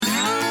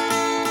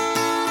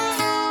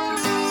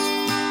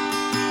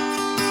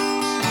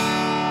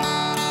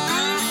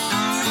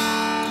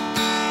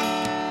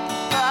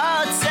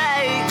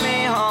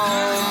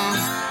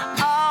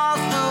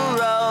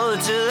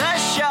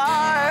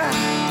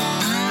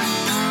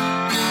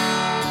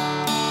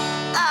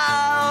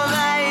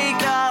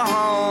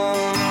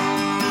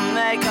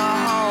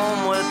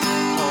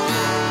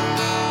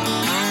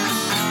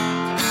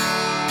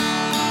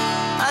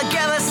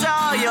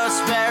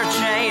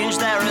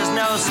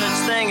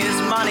is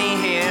money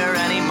here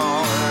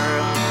anymore.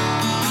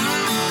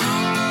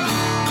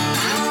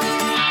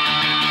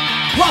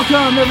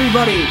 Welcome,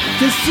 everybody,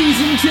 to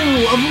Season 2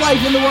 of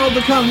Life in the World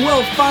to Come.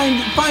 We'll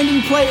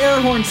finding play air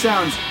horn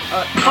sounds.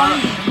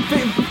 Find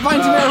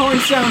some air horn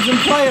sounds and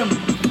play them.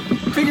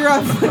 Figure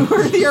out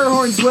where the air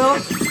horns, Will.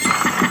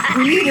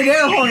 We needed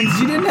air horns.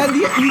 You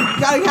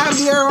gotta have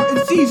the air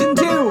horns. It's Season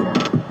 2.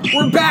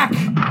 We're back.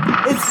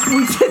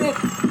 We did it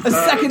a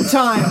second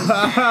time.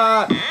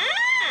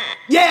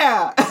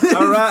 Yeah.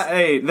 All right.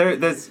 Hey,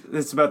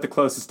 that's about the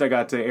closest I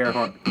got to air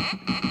horn.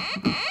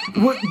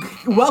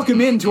 Welcome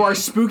into our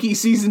spooky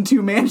Season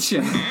 2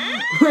 mansion.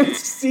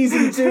 It's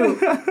Season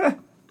 2.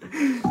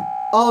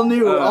 All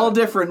new, all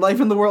different. Life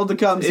in the World to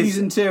Come,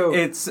 Season 2.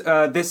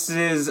 This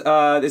is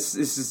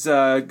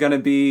gonna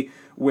be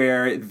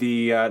where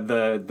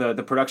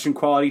the production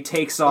quality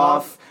takes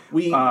off.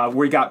 We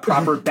got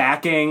proper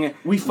backing.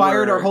 We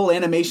fired our whole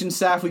animation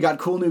staff. We got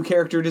cool new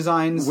character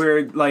designs.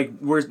 We're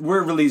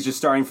really just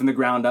starting from the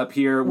ground up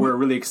here. We're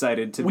really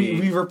excited to be.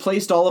 We've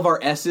replaced all of our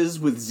S's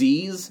with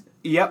Z's.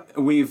 Yep,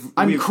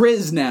 I'm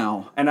Chris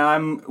now, and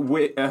I'm.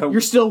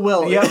 You're still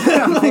Will. Yep,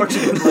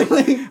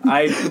 unfortunately,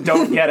 I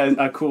don't get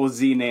a cool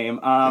Z name.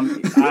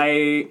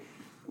 I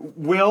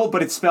Will,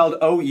 but it's spelled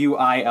Ouill.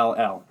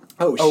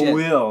 Oh shit!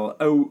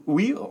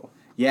 Will.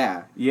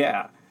 Yeah.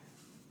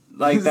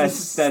 Like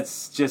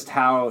that's just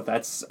how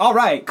that's. All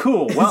right,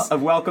 cool. Well,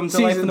 welcome to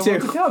Life in the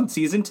World to Come,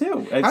 Season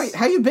 2.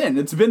 How you been?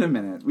 It's been a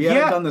minute. We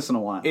haven't done this in a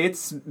while.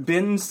 It's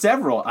been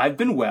several. I've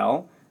been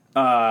well.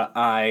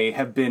 I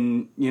have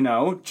been,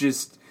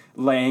 just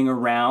laying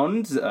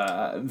around,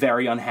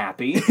 very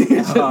unhappy.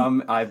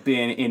 I've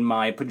been in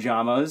my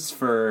pajamas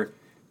for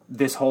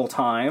this whole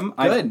time. Good.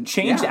 I've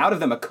changed out of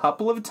them a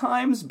couple of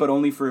times, but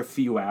only for a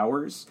few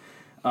hours.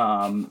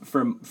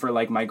 For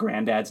like my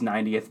granddad's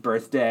 90th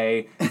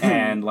birthday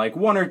and like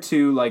one or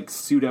two like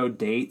pseudo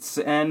dates,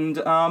 and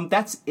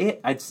that's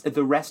it.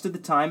 The rest of the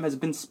time has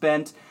been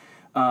spent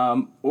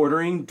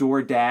ordering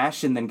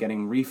DoorDash and then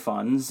getting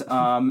refunds,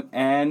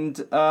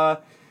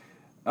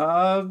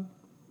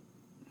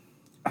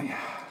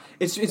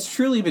 It's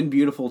truly been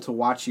beautiful to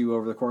watch you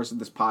over the course of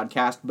this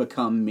podcast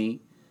become me.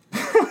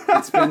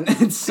 It's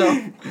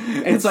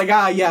like,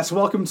 yes,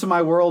 welcome to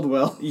my world,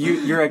 Will.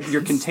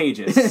 You're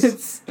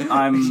contagious.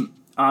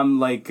 I'm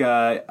like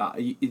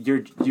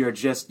you're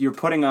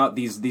putting out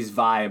these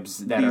vibes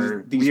that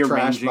are these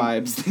trash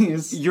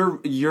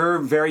vibes. Your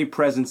very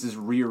presence is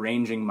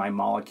rearranging my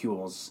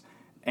molecules,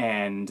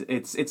 and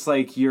it's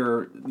like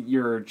you're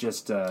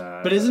just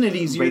a but isn't it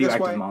easier this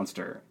way?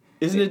 Monster.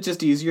 Isn't it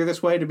just easier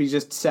this way to be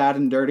just sad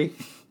and dirty?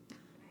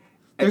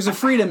 There's a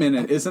freedom in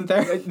it, isn't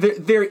there?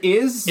 There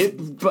is.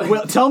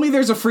 Well, tell me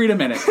there's a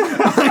freedom in it.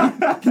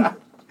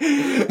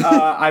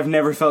 I've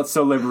never felt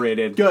so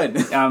liberated.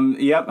 Good.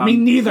 Yep. Me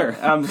neither.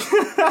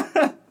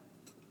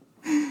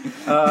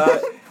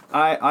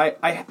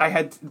 I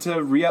had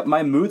to re-up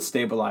my mood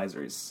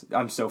stabilizers.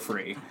 I'm so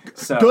free.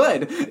 So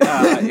good.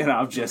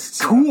 I'm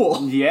just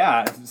cool.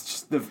 It's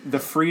just the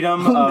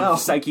freedom of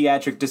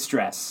psychiatric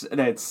distress.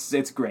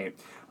 It's great.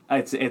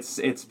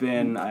 It's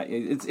been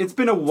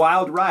a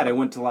wild ride. I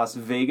went to Las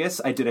Vegas.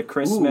 I did a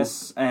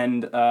Christmas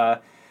and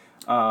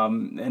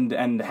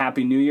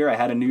Happy New Year. I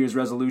had a New Year's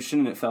resolution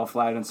and it fell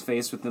flat on its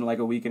face within like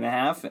a week and a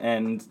half.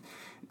 And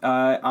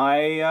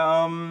I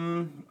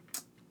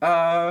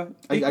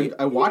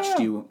watched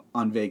you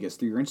on Vegas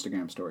through your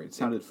Instagram story. It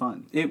sounded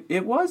fun.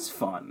 It was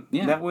fun.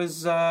 Yeah. It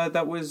was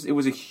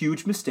a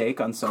huge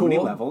mistake on so many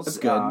levels. That's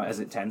good.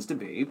 As it tends to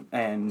be.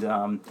 And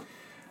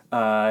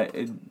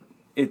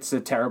it's a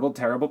terrible,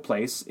 terrible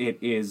place. It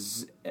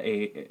is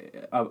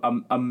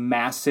a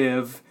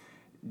massive.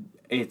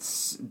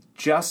 It's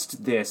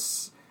just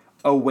this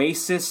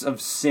oasis of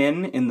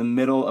sin in the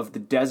middle of the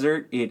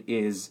desert. It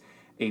is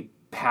a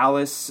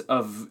palace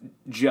of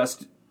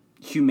just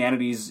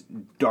humanity's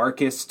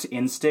darkest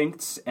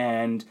instincts,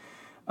 and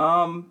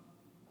I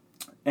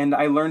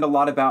learned a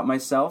lot about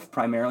myself.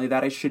 Primarily,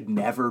 that I should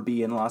never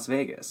be in Las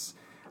Vegas.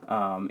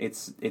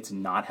 It's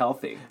not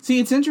healthy. See,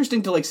 it's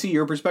interesting to see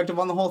your perspective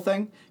on the whole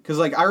thing, because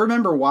I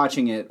remember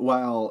watching it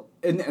while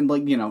and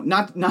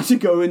not to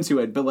go into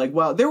it,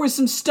 but there was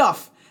some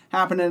stuff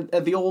happening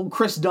at the old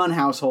Chris Dunn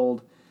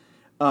household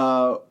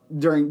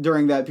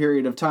during that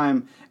period of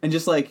time, and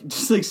just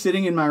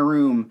sitting in my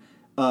room.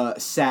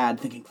 Sad,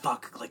 thinking,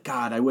 "Fuck,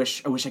 God, I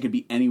wish I could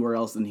be anywhere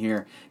else than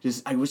here.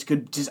 I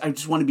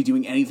just want to be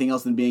doing anything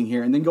else than being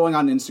here." And then going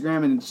on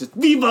Instagram, and it's just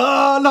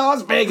Viva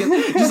Las Vegas,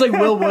 just like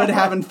Will Wood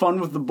having fun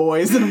with the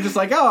boys, and I'm just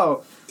like,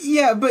 oh.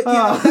 Yeah, but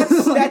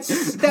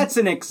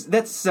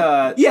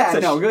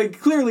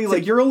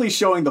clearly, you're only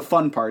showing the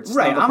fun parts,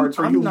 right? Not the parts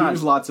where you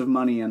lose lots of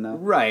money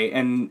and right,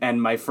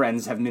 and my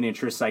friends have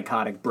miniature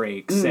psychotic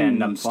breaks,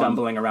 and I'm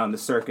stumbling around the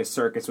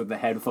circus with a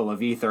head full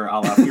of ether,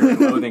 a la Fear and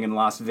Loathing in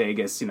Las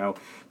Vegas.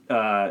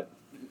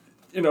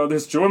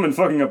 This German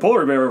fucking a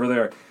polar bear over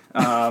there.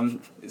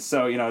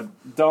 So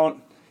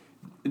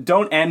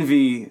don't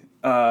envy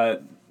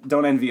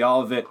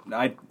all of it.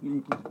 I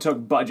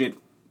took budget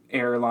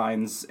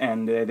airlines,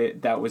 and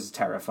that was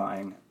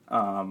terrifying.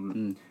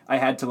 I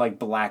had to like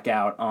black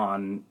out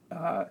on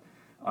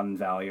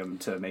Valium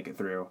to make it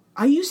through.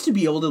 I used to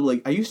be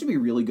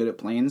really good at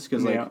planes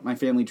because Yeah. my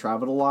family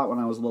traveled a lot when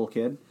I was a little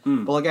kid.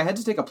 But like I had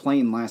to take a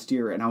plane last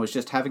year and I was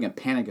just having a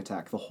panic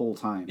attack the whole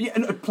time. Yeah,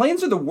 and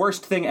planes are the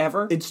worst thing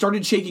ever. It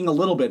started shaking a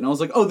little bit and I was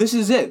like, "Oh, this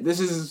is it. This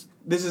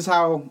is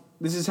how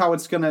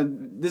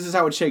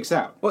it shakes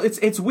out." Well,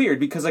 it's weird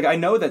because like I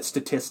know that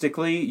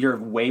statistically you're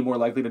way more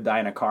likely to die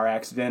in a car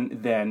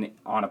accident than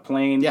on a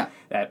plane. Yeah.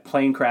 That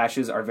plane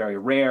crashes are very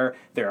rare.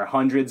 There are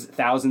hundreds,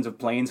 thousands of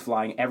planes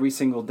flying every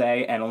single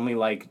day, and only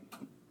like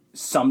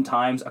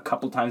sometimes a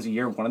couple times a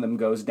year one of them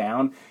goes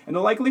down. And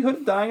the likelihood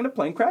of dying in a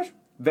plane crash,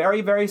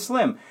 very, very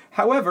slim.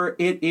 However,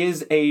 it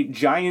is a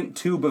giant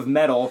tube of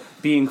metal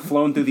being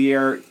flown through the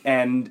air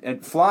and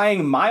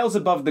flying miles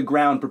above the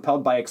ground,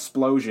 propelled by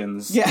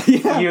explosions. Yeah.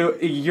 You're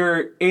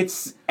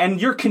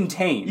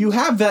contained. You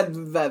have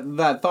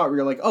that thought where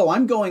you're like, "Oh,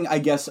 I'm going, I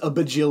guess, a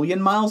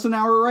bajillion miles an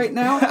hour right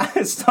now."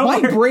 My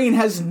Somewhere- brain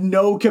has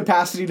no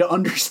capacity to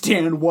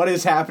understand what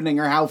is happening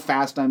or how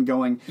fast I'm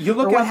going. You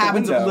look or what out the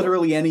happens if window.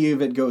 literally any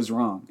of it goes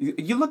wrong.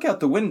 You look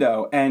out the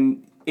window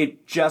and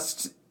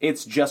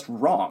it's just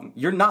wrong.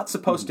 You're not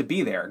supposed to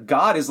be there.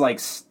 God is like,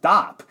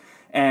 stop.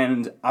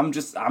 And I'm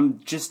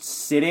just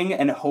sitting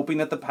and hoping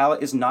that the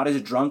pilot is not as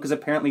drunk as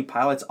apparently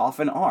pilots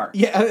often are.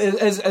 Yeah,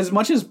 as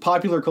much as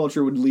popular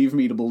culture would leave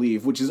me to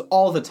believe, which is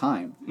all the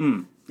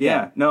time.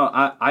 Yeah. No,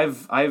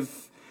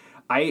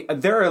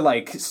 there are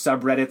like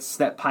subreddits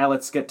that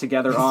pilots get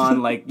together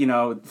on, like, you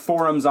know,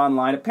 forums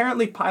online.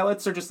 Apparently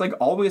pilots are just like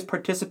always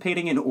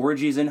participating in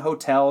orgies in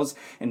hotels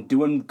and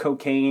doing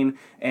cocaine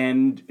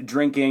and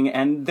drinking,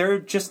 and they're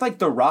just like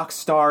the rock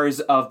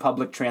stars of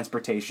public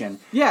transportation.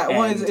 Yeah,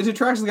 well, And it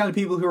attracts the kind of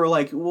people who are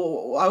like,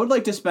 "Well, I would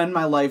like to spend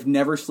my life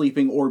never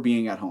sleeping or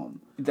being at home."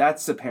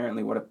 that's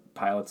apparently what a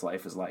pilot's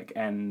life is like,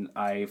 and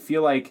I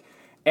feel like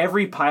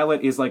every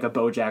pilot is like a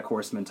BoJack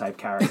Horseman type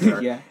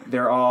character. Yeah.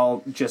 They're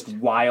all just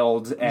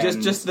wild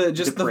and Just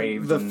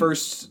depraved the and-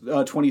 first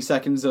 20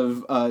 seconds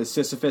of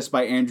Sisyphus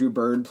by Andrew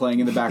Bird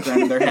playing in the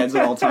background of their heads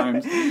at all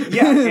times.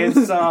 Yeah,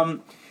 it's I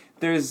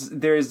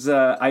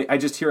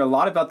just hear a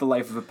lot about the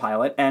life of a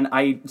pilot, and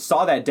I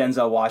saw that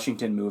Denzel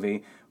Washington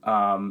movie.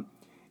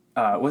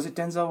 Was it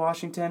Denzel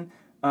Washington?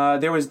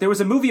 There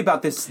was a movie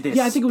about this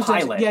Yeah, I think it was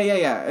pilot.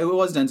 Yeah. It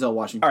was Denzel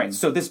Washington. All right,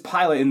 so this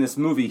pilot in this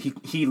movie,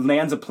 he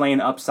lands a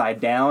plane upside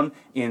down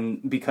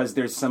because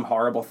there's some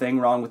horrible thing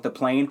wrong with the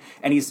plane,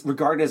 and he's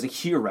regarded as a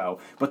hero.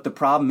 But the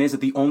problem is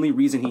that the only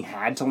reason he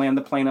had to land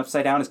the plane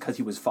upside down is because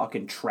he was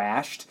fucking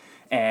trashed,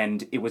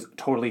 and it was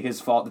totally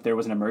his fault that there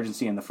was an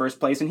emergency in the first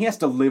place, and he has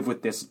to live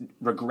with this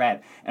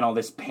regret and all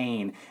this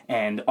pain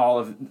and all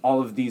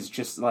of these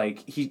just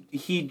like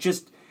he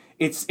just.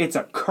 It's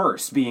a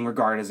curse being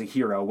regarded as a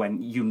hero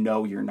when you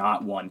know you're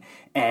not one.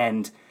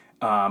 And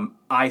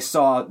I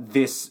saw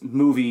this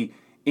movie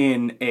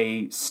in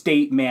a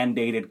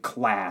state-mandated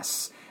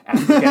class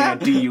after getting a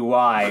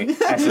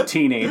DUI as a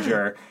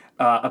teenager.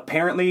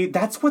 Apparently,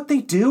 that's what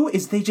they do,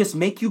 is they just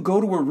make you go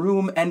to a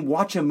room and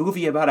watch a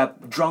movie about a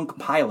drunk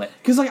pilot.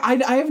 Because like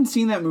I haven't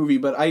seen that movie,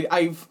 but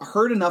I've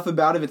heard enough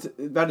about it to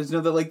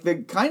know that like the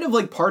kind of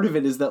like part of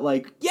it is that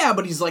like yeah,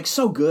 but he's like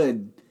so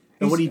good.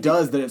 And what he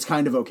does, that it's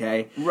kind of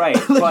okay. Right,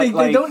 like,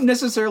 but they don't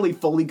necessarily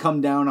fully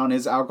come down on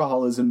his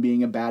alcoholism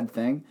being a bad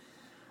thing.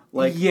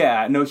 Like,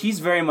 yeah, no, he's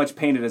very much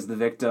painted as the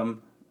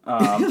victim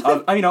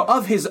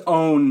of his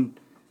own,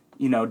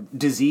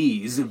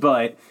 disease.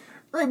 But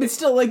right, but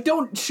still, like,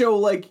 don't show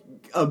like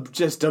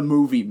just a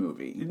movie.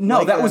 No,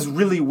 like, that was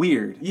really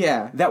weird.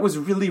 Yeah, that was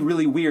really,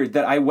 really weird.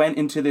 That I went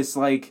into this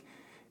I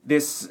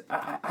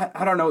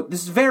don't know,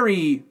 this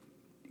very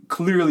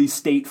clearly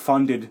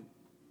state-funded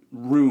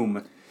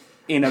room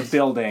in a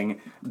building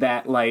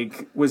that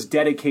like was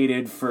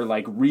dedicated for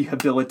like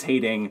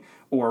rehabilitating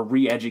or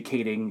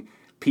re-educating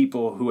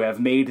people who have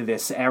made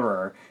this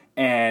error,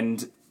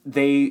 and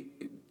they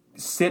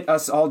sit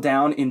us all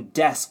down in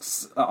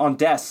desks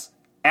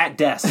at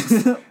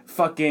desks.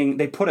 Fucking,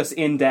 they put us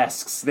in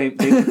desks. They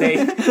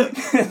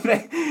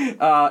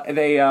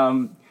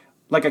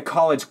like a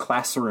college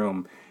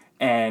classroom,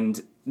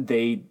 and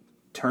they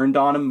turned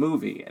on a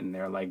movie, and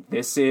they're like,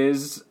 "This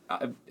is."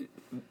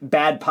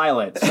 Bad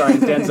Pilot, starring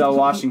Denzel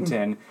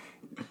Washington.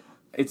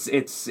 It's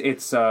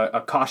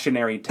a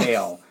cautionary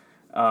tale,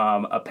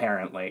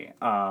 apparently.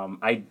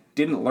 I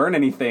didn't learn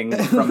anything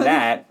from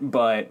that,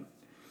 but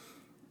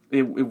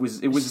it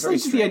was it's very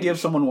just strange. the idea of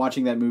someone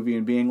watching that movie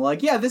and being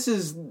like, yeah, this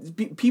is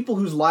people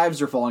whose lives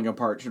are falling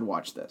apart should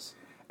watch this.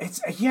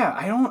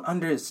 I don't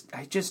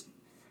understand.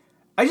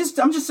 I'm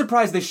just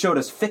surprised they showed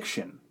us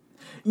fiction.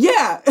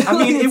 Yeah, I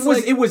mean, it's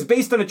it was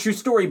based on a true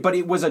story, but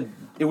it was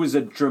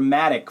a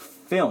dramatic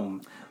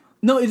film.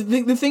 No,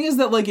 the thing is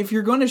that like if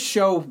you're going to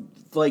show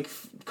like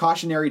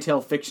cautionary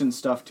tale fiction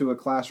stuff to a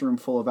classroom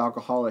full of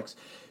alcoholics,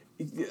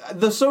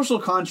 the social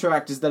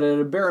contract is that at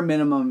a bare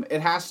minimum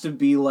it has to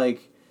be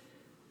like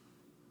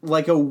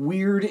like a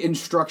weird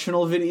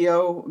instructional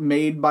video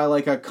made by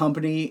like a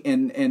company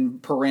in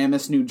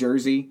Paramus, New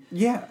Jersey.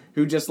 Yeah.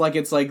 Who just like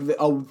it's like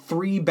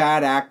 3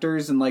 bad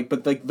actors and like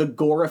but like the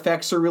gore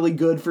effects are really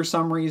good for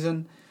some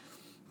reason.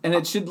 And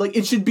it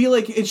should be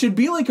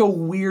like a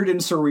weird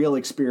and surreal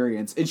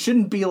experience. It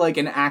shouldn't be like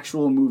an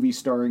actual movie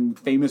starring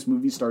famous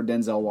movie star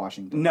Denzel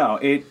Washington. No,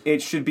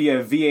 it should be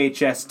a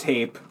VHS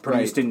tape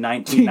produced in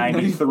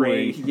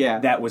 1993 yeah.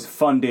 that was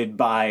funded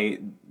by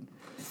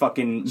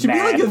fucking Should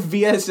Mad. be like a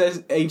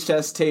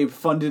VHS tape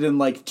funded in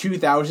like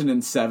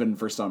 2007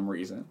 for some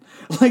reason.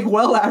 Like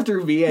well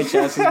after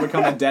VHS has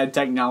become a dead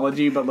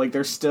technology, but like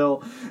they're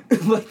still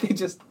like they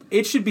just.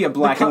 It should be a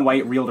black and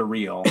white reel to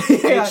reel.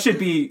 Yeah. It should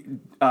be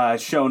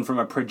shown from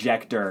a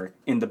projector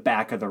in the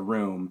back of the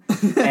room,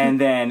 and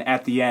then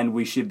at the end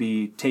we should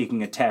be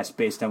taking a test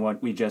based on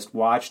what we just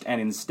watched, and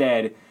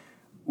instead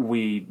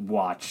we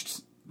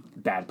watched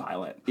Bad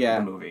Pilot,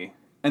 the movie.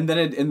 And then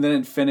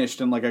it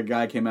finished, and like a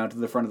guy came out to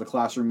the front of the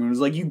classroom and was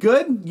like, "You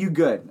good? You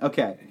good?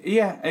 Okay,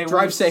 yeah.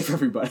 Drive safe,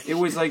 everybody." It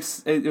was like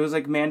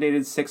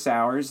mandated 6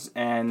 hours,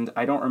 and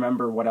I don't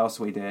remember what else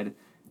we did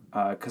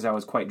because I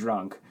was quite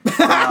drunk.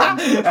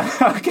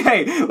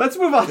 Okay, let's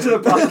move on to the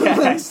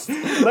podcast.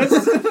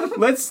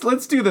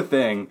 let's do the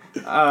thing.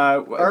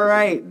 All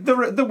right.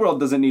 The world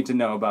doesn't need to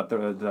know about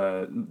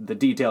the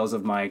details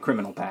of my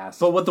criminal past.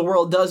 But what the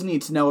world does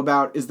need to know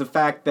about is the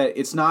fact that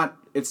it's not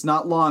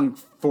long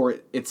for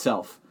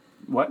itself.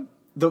 What?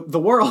 The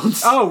world.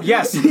 Oh,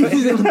 yes.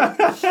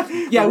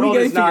 Yeah,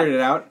 we figured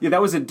it out. Yeah,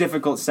 that was a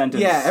difficult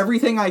sentence. Yeah,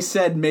 everything I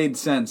said made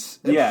sense.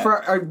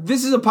 Yeah.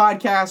 This is a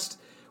podcast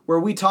where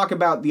we talk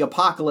about the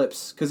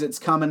apocalypse because it's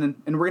coming,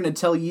 and we're going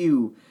to tell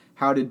you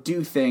how to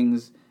do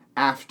things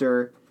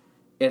after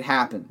it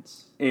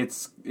happens.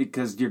 It's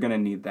because you're going to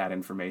need that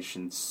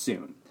information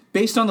soon.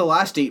 Based on the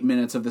last 8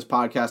 minutes of this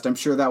podcast, I'm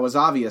sure that was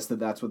obvious that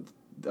that's what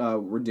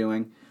we're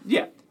doing.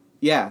 Yeah.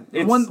 Yeah.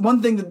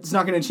 One thing that's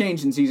not going to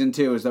change in season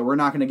 2 is that we're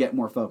not going to get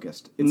more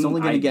focused. It's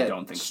only going to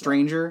get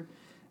stranger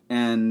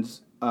and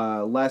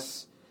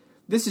less.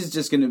 This is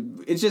just going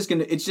to. It's just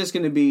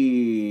going to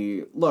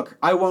be. Look,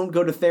 I won't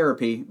go to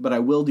therapy, but I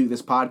will do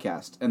this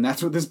podcast, and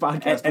that's what this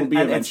podcast will be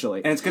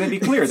eventually. And it's going to be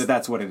clear that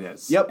that's what it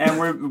is. Yep. And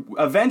we're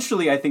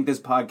eventually. I think this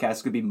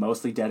podcast could be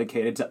mostly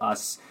dedicated to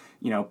us.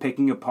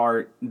 Picking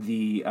apart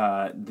the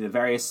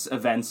various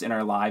events in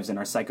our lives and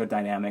our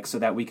psychodynamics so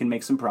that we can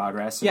make some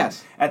progress. And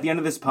yes. At the end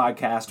of this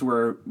podcast,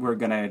 we're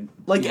gonna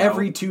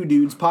every two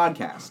dudes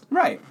podcast.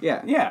 Right.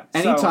 Yeah. Yeah.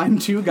 Anytime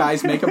two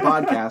guys make a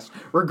podcast,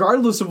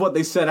 regardless of what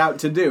they set out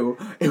to do,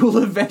 it will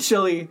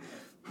eventually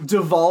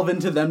devolve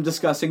into them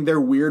discussing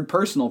their weird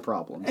personal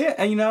problems. Yeah,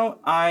 and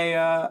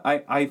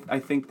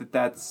I think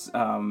that's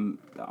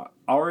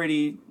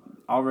already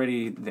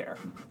there.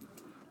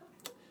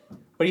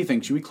 What do you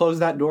think? Should we close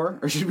that door,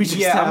 or should we just?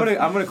 Yeah,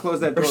 I'm gonna close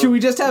that door. Or should we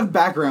just have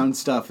background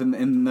stuff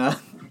in the?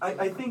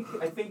 I think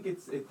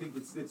it's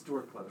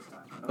door close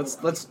time.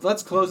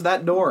 Let's close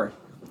that door.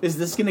 Is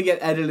this gonna get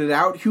edited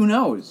out? Who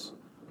knows?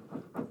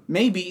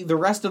 Maybe the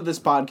rest of this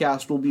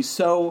podcast will be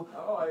so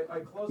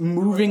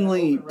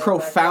movingly,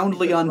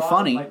 profoundly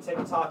unfunny. My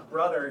TikTok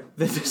brother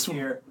that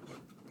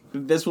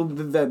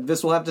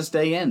this will have to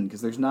stay in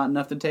because there's not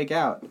enough to take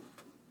out.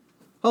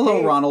 Hello,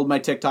 hey. Ronald, my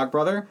TikTok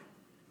brother.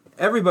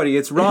 Everybody,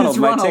 it's Ronald,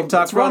 my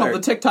TikTok brother.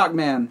 Ronald, the TikTok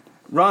man.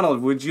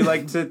 Ronald, would you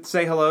like to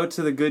say hello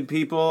to the good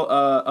people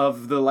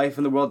of the Life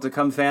in the World to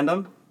Come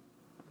fandom?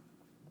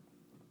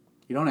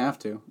 You don't have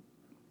to.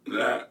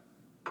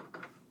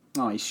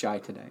 Oh, he's shy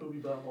today.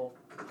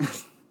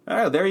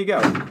 Oh, there you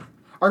go.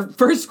 Our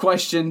first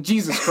question,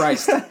 Jesus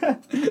Christ.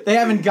 They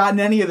haven't gotten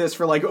any of this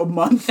for like a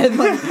month. And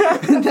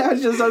that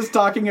was just us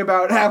talking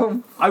about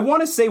how... I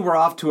want to say we're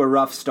off to a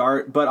rough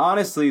start, but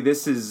honestly,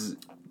 this is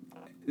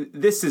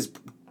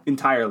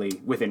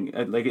entirely within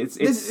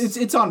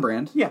it's on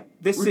brand. Yeah,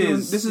 this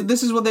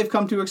is what they've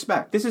come to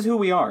expect. This is who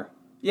we are.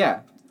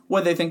 Yeah.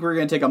 What, they think we're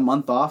going to take a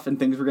month off and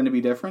things were going to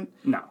be different?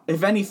 No.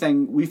 If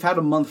anything, we've had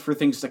a month for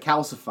things to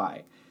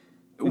calcify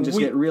and just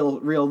get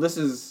real. This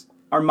is...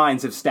 Our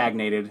minds have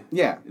stagnated.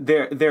 Yeah.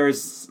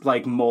 There's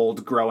like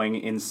mold growing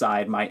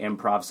inside my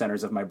improv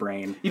centers of my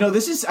brain. I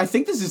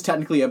think this is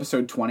technically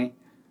episode 20.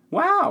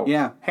 Wow.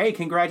 Yeah. Hey,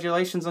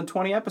 congratulations on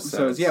 20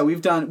 episodes. Yeah, we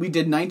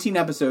did 19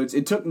 episodes.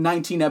 It took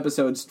 19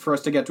 episodes for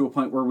us to get to a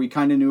point where we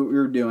kind of knew what we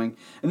were doing.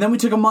 And then we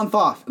took a month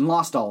off and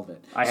lost all of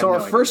it. So our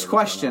first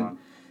question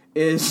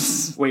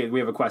is... Wait, we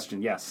have a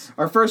question, yes.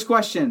 Our first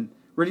question,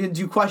 we're going to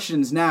do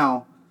questions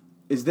now,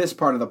 is this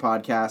part of the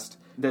podcast.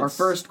 Our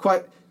first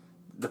question...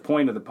 The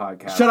point of the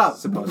podcast. Shut up.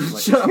 Supposedly.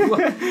 Shut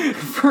up.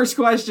 First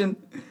question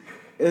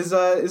is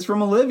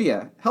from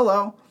Olivia.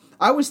 Hello.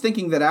 I was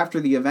thinking that after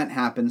the event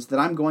happens that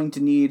I'm going to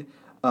need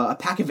a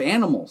pack of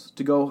animals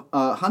to go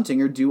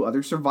hunting or do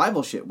other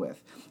survival shit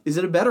with. Is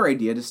it a better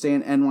idea to stay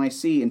in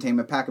NYC and tame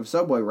a pack of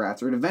subway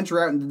rats, or to venture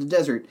out into the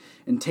desert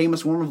and tame a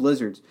swarm of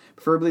lizards,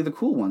 preferably the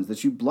cool ones that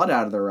shoot blood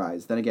out of their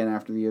eyes? Then again,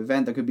 after the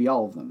event, that could be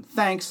all of them.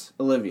 Thanks,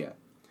 Olivia.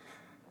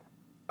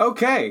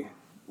 Okay.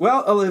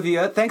 Well,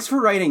 Olivia, thanks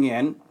for writing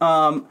in.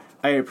 I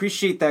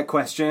appreciate that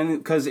question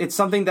because it's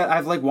something that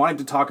I've wanted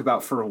to talk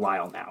about for a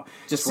while now.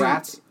 Just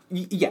rats?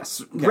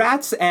 Yes,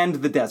 rats and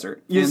the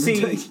desert. You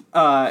see,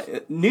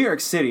 New York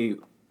City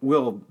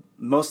will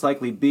most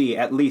likely be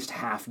at least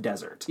half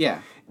desert.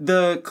 Yeah.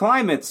 The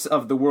climates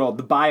of the world,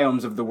 the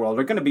biomes of the world,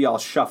 are going to be all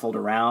shuffled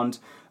around.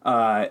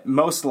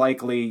 Most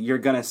likely, you're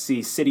going to see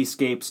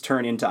cityscapes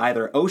turn into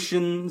either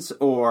oceans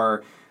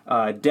or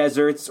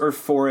deserts or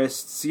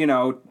forests.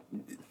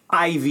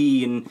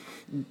 Ivy and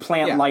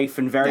plant life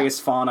and various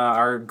fauna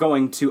are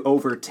going to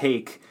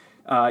overtake.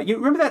 You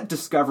remember that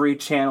Discovery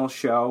Channel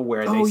show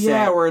where they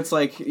said, where it's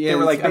like, they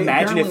were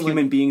imagine if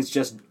human beings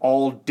just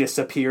all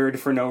disappeared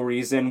for no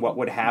reason, what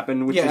would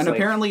happen? Which is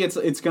apparently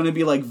it's going to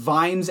be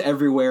vines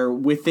everywhere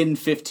within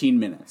 15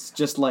 minutes,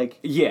 just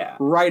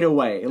right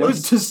away. It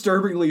was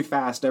disturbingly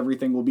fast.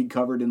 Everything will be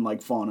covered in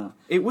fauna.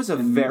 It was a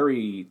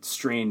very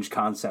strange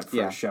concept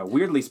for a show,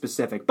 weirdly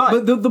specific.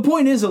 But the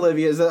point is,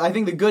 Olivia, is that I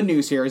think the good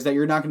news here is that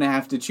you're not going to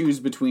have to choose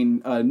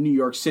between New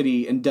York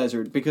City and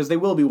desert because they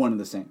will be one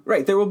and the same.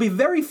 Right, there will be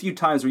very few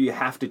times where you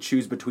have to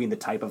choose between the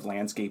type of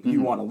landscape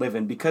you want to live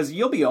in because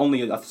you'll be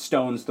only a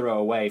stone's throw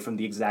away from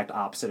the exact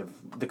opposite of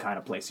the kind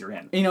of place you're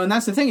in. And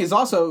that's the thing is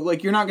also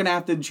you're not going to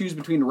have to choose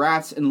between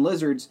rats and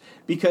lizards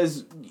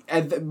because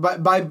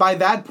by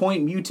that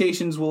point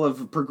mutations will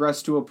have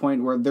progressed to a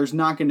point where there's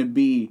not going to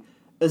be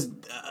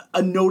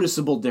a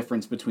noticeable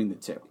difference between the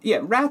two. Yeah,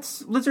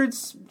 rats,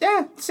 lizards,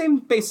 same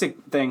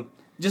basic thing.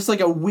 Just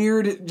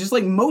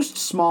most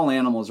small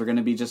animals are going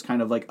to be just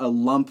kind of a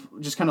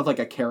lump, just kind of like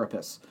a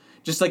carapace.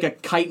 Just like a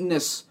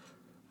chitinous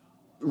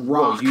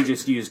rock. Well, you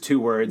just used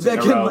two words in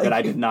a row that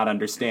I did not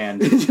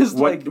understand.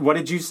 What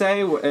did you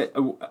say?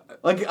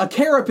 Like a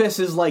carapace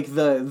is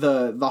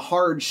the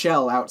hard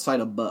shell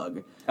outside a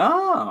bug.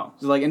 Oh.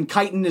 And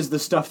chitin is the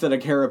stuff that a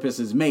carapace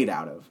is made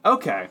out of.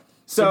 Okay.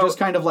 So just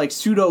kind of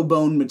pseudo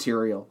bone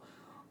material.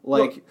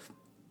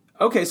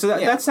 Okay, so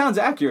that sounds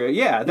accurate.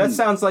 Yeah, that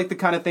sounds like the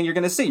kind of thing you're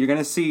going to see. You're going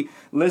to see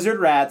lizard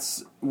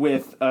rats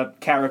with a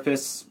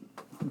carapace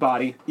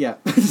body. Yeah.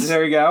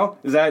 There you go.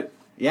 Is that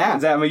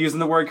am I using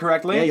the word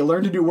correctly? Yeah, you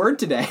learned a new word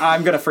today.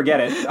 I'm going to forget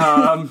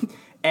it.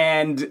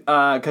 And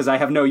because I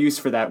have no use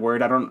for that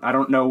word. I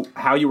don't know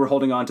how you were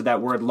holding on to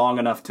that word long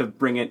enough to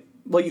bring it.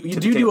 Well, you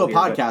do a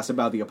podcast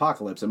about the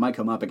apocalypse. It might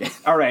come up again.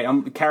 All right,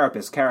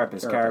 carapace.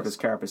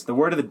 The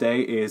word of the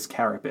day is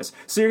carapace.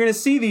 So you're going to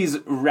see these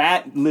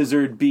rat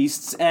lizard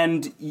beasts,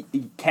 and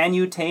can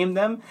you tame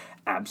them?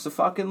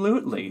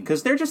 Abso-fucking-lutely,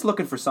 because they're just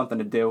looking for something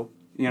to do.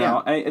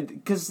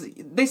 Because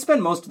they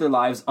spend most of their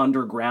lives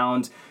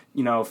underground,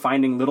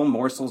 finding little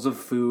morsels of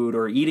food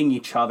or eating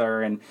each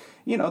other, and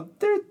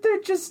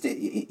they're just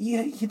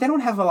they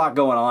don't have a lot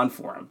going on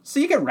for them. So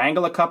you can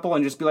wrangle a couple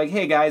and just be like,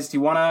 "Hey guys, do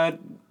you want to?"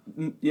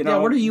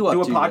 what are you up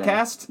do a to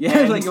podcast? Today?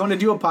 Yeah, you want to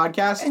do a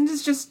podcast? And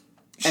it's just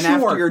and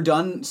after you're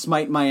done,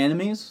 smite my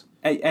enemies.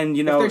 And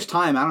if there's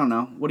time, I don't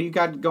know. What do you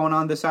got going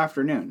on this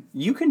afternoon?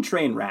 You can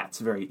train rats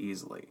very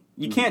easily.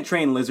 You can't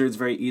train lizards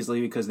very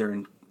easily because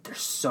they're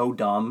so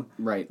dumb.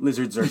 Right.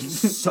 Lizards are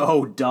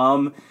so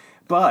dumb,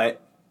 but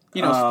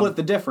split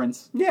the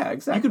difference. Yeah,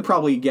 exactly. You could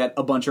probably get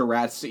a bunch of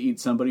rats to eat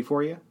somebody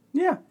for you.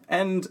 Yeah,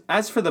 and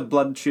as for the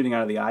blood shooting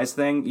out of the eyes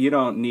thing, you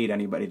don't need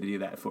anybody to do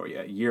that for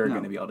you. You're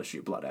going to be able to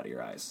shoot blood out of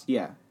your eyes.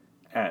 Yeah.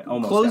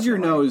 Almost Close your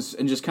nose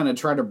and just kind of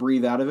try to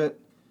breathe out of it.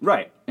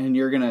 Right. And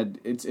you're going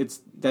to,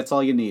 that's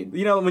all you need.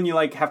 When you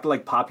have to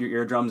pop your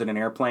eardrums in an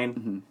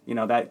airplane,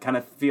 that kind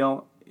of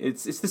feel,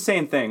 it's the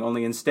same thing,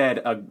 only instead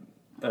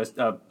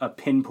a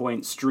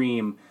pinpoint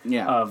stream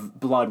of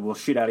blood will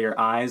shoot out of your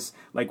eyes,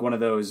 like one of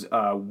those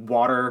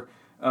water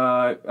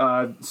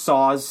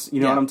saws, you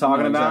know what I'm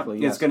talking about? Exactly,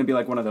 yes. It's going to be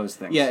like one of those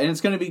things. Yeah, and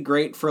it's going to be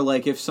great for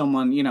if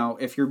someone,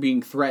 if you're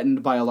being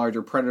threatened by a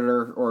larger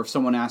predator, or if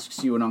someone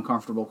asks you an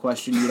uncomfortable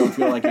question you don't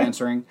feel like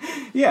answering.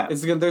 Yeah.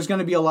 There's going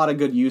to be a lot of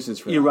good uses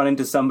for that. You run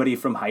into somebody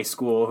from high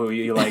school who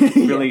you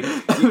really,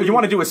 you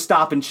want to do a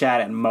stop and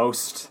chat at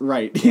most.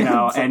 Right.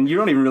 And you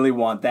don't even really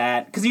want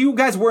that. Because you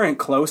guys weren't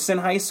close in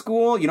high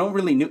school. You don't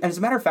really as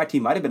a matter of fact, he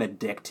might have been a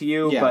dick to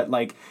you,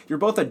 but you're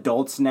both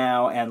adults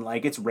now, and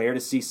it's rare to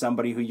see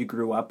somebody who you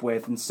grew up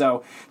with, and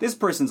so this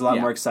person's a lot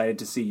more excited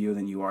to see you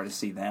than you are to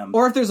see them.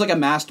 Or if there's a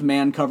masked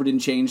man covered in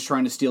chains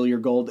trying to steal your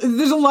gold,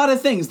 there's a lot of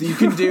things that you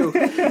can do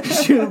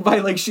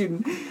by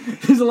shooting.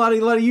 There's a lot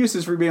of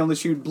uses for being able to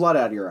shoot blood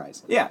out of your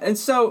eyes. Yeah, and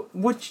so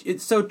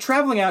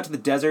traveling out to the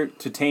desert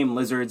to tame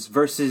lizards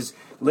versus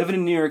living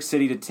in New York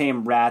City to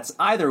tame rats,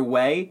 either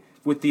way,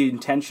 with the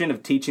intention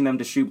of teaching them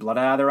to shoot blood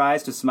out of their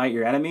eyes to smite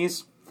your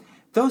enemies,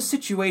 those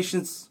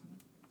situations,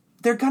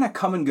 they're gonna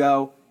come and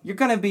go. You're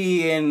going to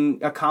be in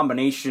a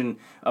combination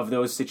of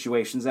those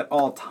situations at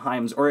all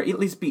times, or at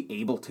least be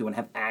able to and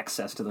have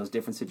access to those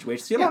different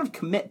situations. So you don't have to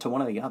commit to one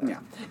or the other.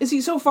 Yeah.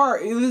 See, so far,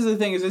 this is the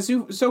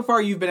thing, so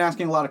far you've been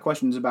asking a lot of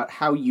questions about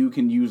how you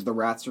can use the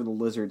rats or the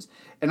lizards.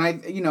 And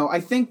I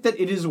think that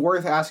it is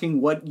worth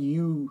asking what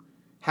you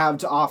have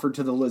to offer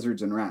to the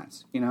lizards and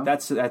rats, you know?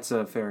 That's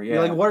a fair, yeah.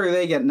 You're like, what are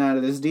they getting out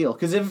of this deal?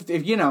 Because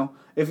if you know,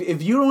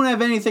 if you don't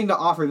have anything to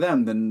offer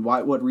them, then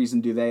what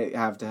reason do they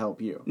have to help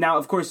you? Now,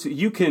 of course,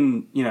 you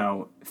can,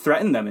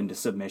 threaten them into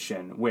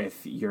submission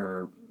with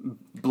your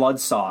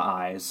bloodsaw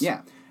eyes.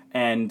 Yeah.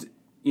 And,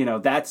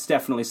 that's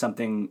definitely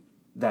something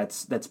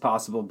that's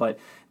possible. But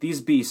these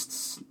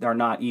beasts are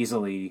not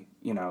easily,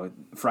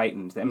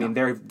 frightened. I mean,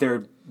 they're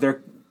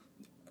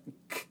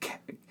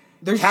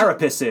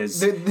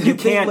carapaces. You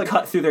can't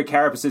cut through their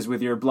carapaces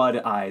with your blood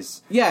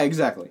eyes. Yeah,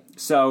 exactly.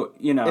 So,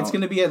 It's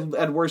going to be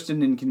at worst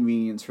an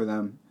inconvenience for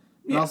them.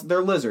 And also,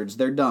 they're lizards.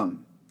 They're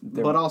dumb.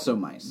 But also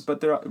mice.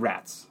 But they're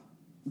rats.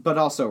 But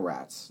also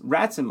rats.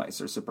 Rats and mice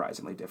are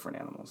surprisingly different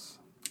animals.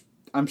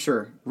 I'm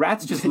sure.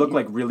 Rats just look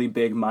like really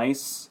big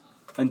mice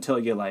until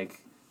you,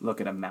 look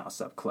at a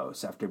mouse up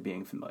close after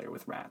being familiar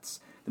with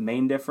rats. The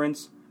main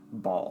difference,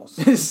 balls.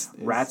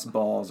 Rats'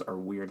 balls are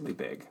weirdly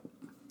big.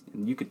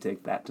 And you could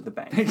take that to the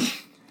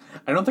bank.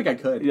 I don't think I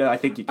could. Yeah, I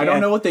think you can. I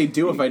don't know what they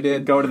do if I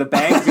did. Go to the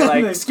bank and be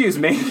like, excuse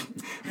me,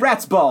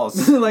 rat's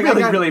balls.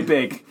 Really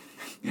big.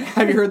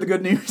 Have you heard the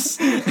good news?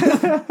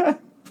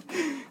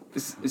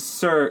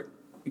 Sir,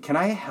 can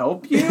I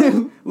help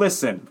you?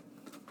 Listen,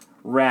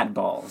 rat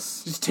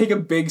balls. Just take a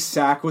big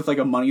sack with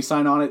a money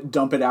sign on it,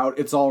 dump it out,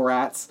 it's all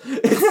rats.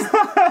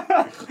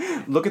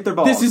 Look at their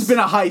balls. This has been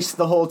a heist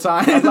the whole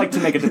time. I'd like to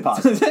make a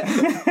deposit.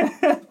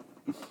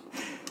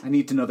 I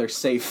need to know they're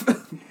safe.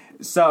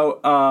 So,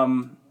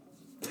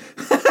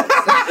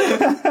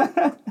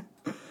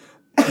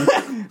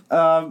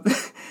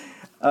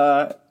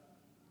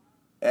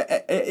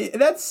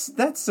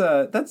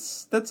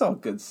 that's all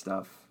good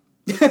stuff.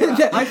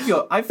 I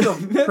feel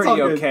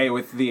pretty okay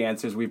with the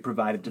answers we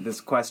provided to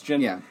this question.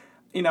 Yeah.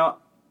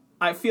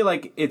 I feel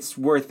like it's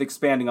worth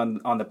expanding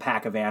on the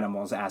pack of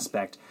animals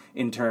aspect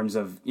in terms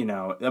of,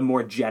 a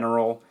more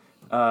general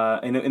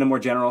in a more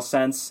general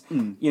sense.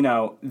 I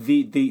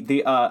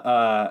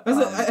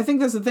think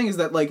that's the thing is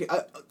that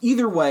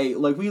either way,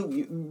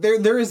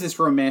 there is this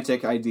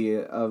romantic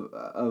idea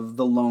of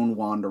the lone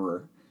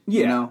wanderer.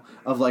 Yeah.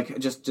 Of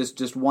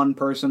just one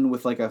person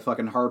with a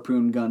fucking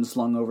harpoon gun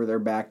slung over their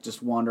back,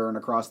 just wandering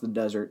across the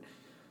desert,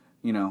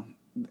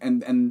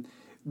 and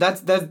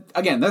that's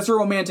a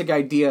romantic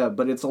idea,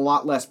 but it's a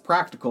lot less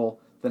practical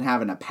than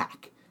having a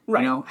pack.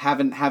 Right.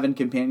 Having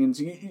companions.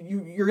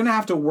 You're gonna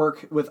have to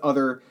work with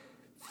other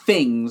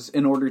things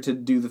in order to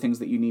do the things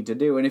that you need to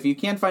do, and if you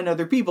can't find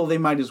other people, they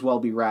might as well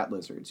be rat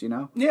lizards.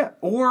 Yeah,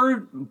 or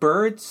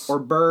birds,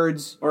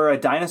 or a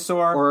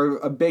dinosaur, or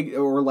a big,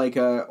 or a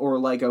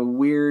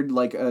weird,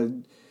 a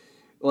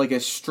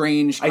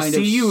strange kind of I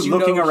see you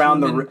looking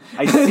around the room.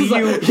 I see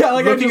you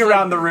looking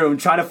around the room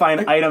trying to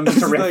find items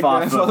to riff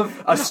off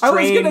of. A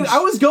strange... I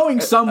was going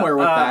somewhere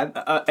with that.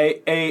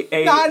 I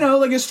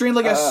know, a strange,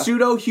 a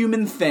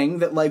pseudo-human thing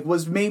that,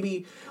 was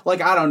maybe, I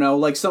don't know,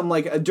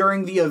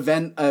 during the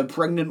event, a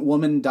pregnant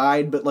woman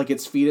died, but,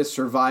 its fetus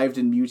survived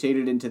and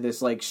mutated into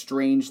this,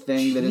 strange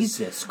thing that is...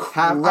 Jesus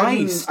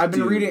Christ, I've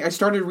been reading... I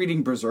started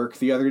reading Berserk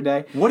the other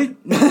day. What did...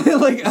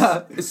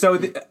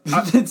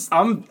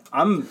 I'm...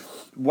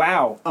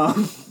 Wow.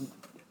 That's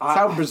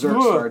how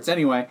Berserk starts.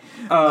 Anyway.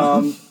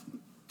 I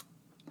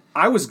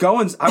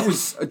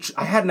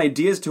had an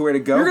idea as to where to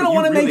go. You're going to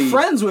want to make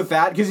friends with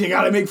that, because you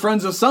got to make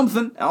friends with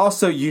something.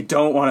 Also, you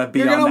don't want to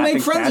be on that. You're going to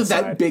make friends with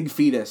that big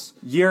fetus.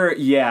 You're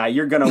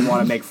going to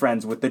want to make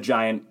friends with the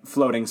giant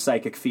floating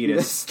psychic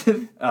fetus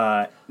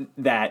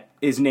that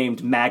is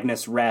named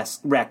Magnus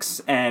Rex.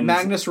 And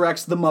Magnus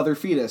Rex, the mother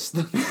fetus.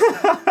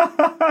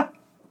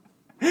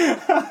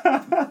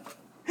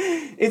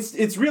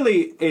 You're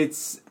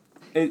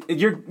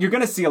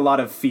going to see a lot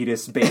of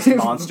fetus-based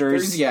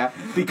monsters. Yeah.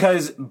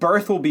 Because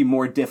birth will be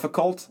more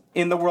difficult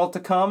in the world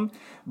to come,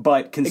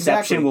 but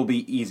conception will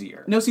be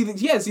easier. No, see,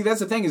 that's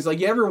the thing is,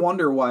 you ever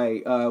wonder why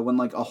when,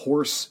 a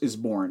horse is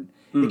born,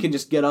 it can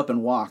just get up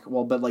and walk?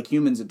 Well, but,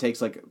 humans, it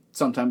takes,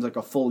 sometimes,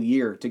 a full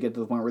year to get to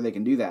the point where they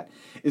can do that.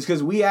 It's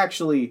because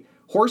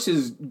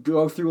horses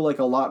go through,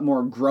 a lot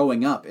more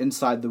growing up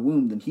inside the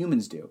womb than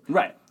humans do.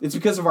 Right. It's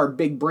because of our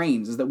big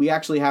brains, is that we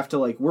actually have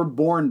to, we're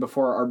born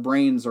before our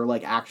brains are,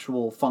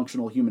 actual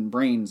functional human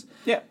brains.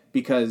 Yeah.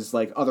 Because,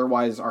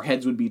 otherwise our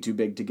heads would be too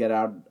big to get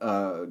out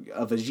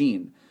of a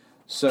gene.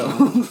 So...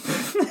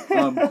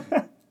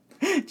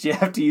 Do you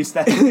have to use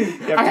that?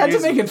 I had to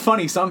make it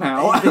funny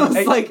somehow. But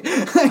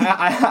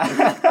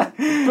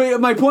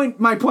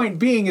my point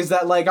being is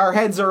that our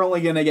heads are only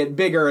going to get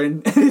bigger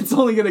and it's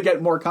only going to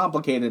get more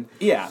complicated.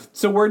 Yeah.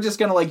 So we're just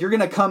going to you're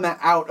going to come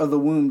out of the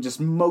womb just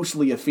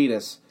mostly a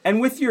fetus.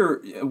 And with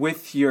your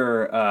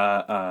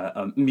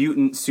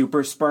mutant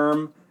super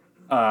sperm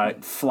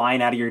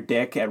flying out of your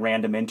dick at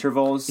random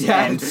intervals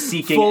and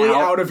seeking fully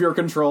out of your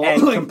control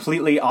and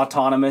completely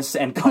autonomous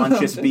and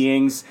conscious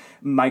beings,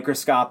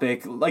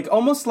 microscopic,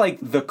 almost like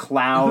the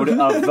cloud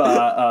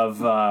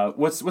of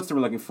what's the word we're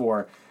looking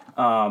for,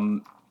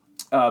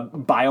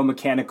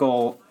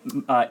 biomechanical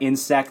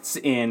insects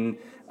in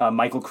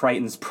Michael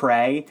Crichton's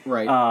Prey.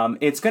 Right.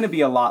 It's going to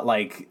be a lot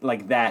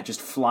like that,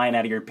 just flying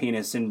out of your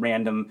penis in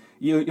random.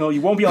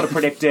 You won't be able to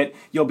predict it.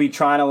 You'll be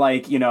trying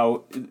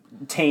to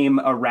tame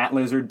a rat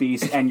lizard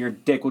beast, and your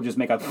dick will just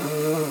make a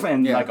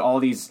and Yeah. like all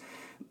these.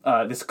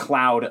 This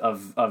cloud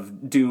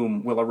of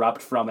doom will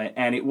erupt from it,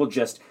 and it will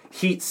just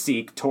heat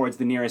seek towards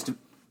the nearest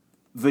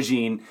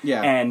vagine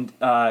and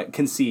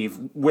conceive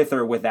with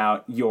or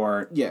without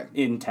your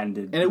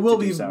intended. And it will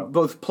to do be so.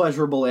 both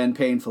pleasurable and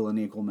painful in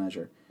equal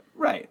measure.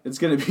 Right. It's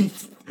going to be...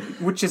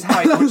 Which is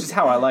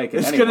how I like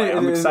it.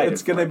 I'm excited.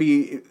 It's going to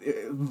be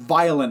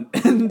violent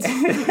and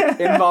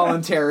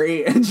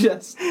involuntary and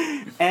just...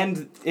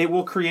 And it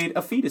will create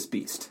a fetus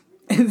beast.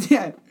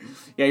 Yeah,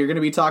 you're going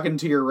to be talking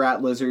to your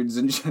rat lizards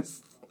and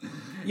just...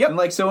 Yep. And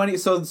like so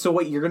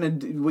what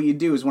you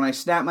do is when I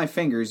snap my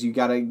fingers, you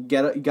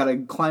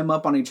gotta climb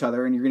up on each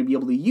other, and you're gonna be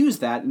able to use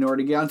that in order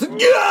to get onto.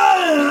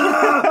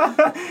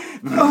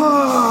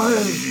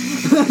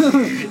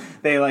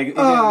 They make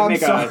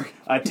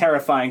a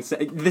terrifying.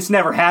 This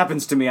never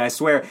happens to me, I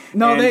swear.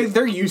 No,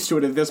 they're used to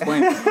it at this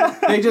point.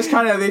 they just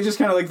kind of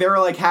like they're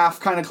like half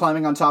kind of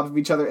climbing on top of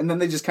each other, and then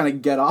they just kind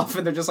of get off,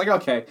 and they're just like,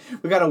 okay,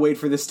 we gotta wait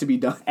for this to be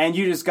done. And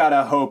you just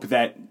gotta hope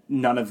that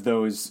none of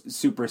those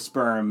super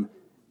sperm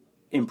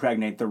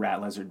impregnate the rat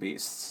lizard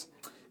beasts.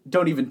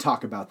 Don't even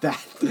talk about that.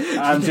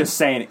 I'm just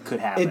saying it could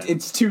happen.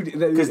 It's too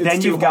because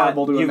then you've got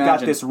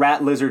imagine. this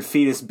rat lizard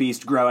fetus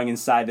beast growing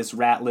inside this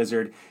rat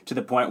lizard to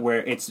the point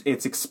where it's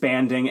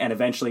expanding and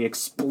eventually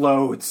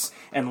explodes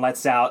and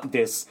lets out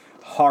this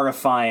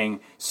horrifying,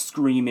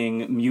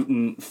 screaming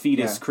mutant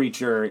fetus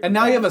creature. And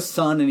now you have a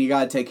son, and you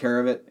got to take care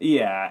of it.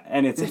 Yeah,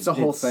 and it's a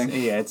whole thing.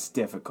 Yeah, it's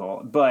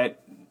difficult,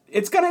 but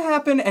it's going to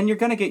happen, and you're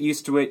going to get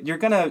used to it. You're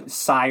going to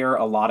sire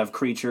a lot of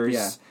creatures.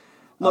 Yeah.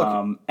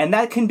 Look, and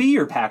that can be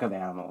your pack of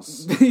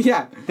animals.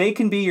 Yeah. They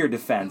can be your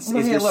defense,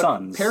 your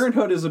sons.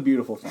 Parenthood is a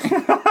beautiful thing.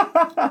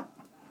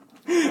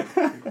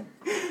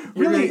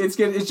 Really? It's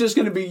just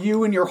going to be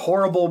you and your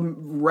horrible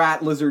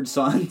rat lizard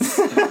sons.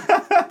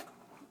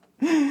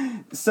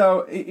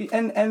 So,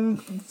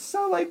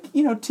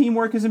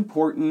 teamwork is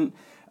important.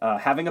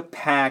 Having a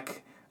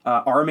pack,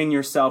 arming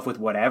yourself with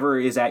whatever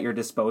is at your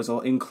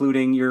disposal,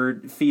 including your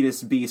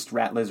fetus beast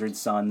rat lizard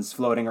sons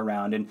floating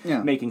around and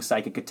making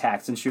psychic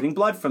attacks and shooting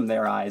blood from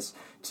their eyes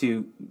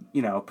to,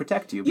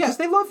 protect you because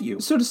they love you.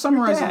 So to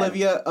summarize,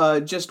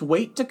 Olivia, just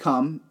wait to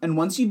come, and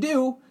once you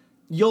do,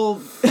 you'll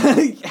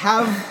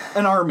have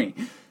an army.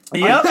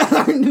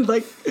 Yep.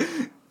 Like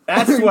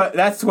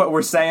that's what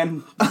we're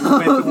saying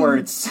with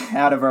words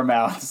out of our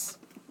mouths.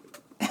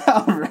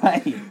 All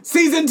right.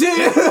 Season 2.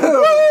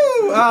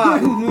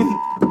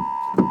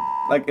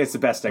 Like, it's the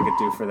best I could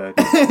do for the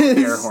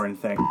air horn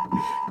thing.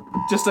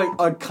 Just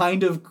a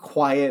kind of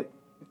quiet,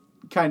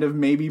 kind of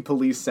maybe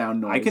police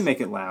sound noise. I can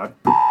make it loud.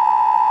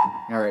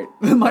 All right.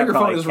 The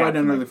microphone probably is right capped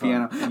under the the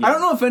piano. microphone. Yeah. I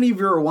don't know if any of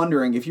you are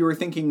wondering, if you were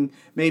thinking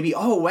maybe,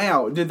 oh,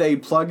 wow, did they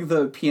plug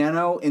the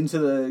piano into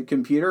the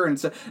computer? And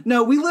so,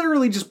 no, we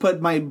literally just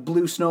put my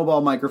Blue Snowball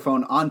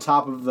microphone on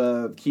top of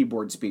the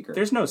keyboard speaker.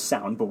 There's no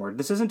soundboard.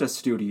 This isn't a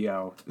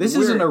studio. This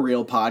isn't a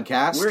real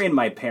podcast. We're in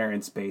my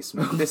parents'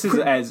 basement. This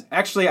is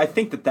actually, I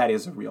think that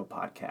is a real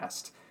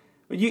podcast.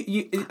 I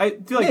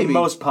feel like Maybe.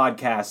 most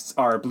podcasts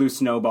are Blue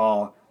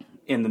Snowball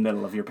in the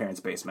middle of your parents'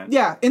 basement.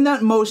 Yeah, in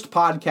that most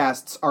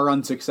podcasts are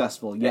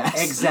unsuccessful,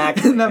 yes.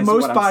 Exactly. In that is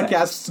most what I'm saying.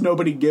 podcasts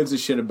nobody gives a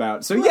shit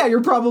about. So yeah,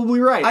 you're probably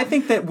right. I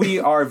think that we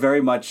are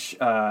very much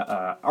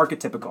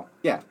archetypical.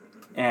 Yeah.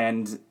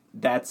 And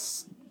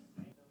that's...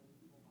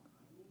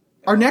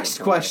 Our next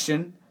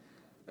question...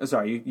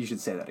 Sorry, you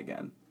should say that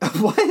again.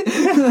 What?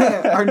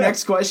 Our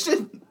next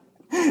question?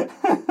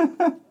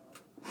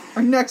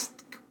 Our next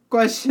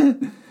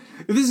question...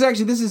 This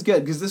is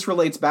good because this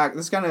relates back.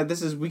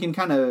 We can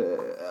kind of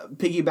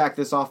piggyback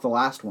this off the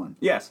last one.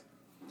 Yes.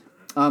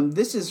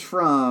 This is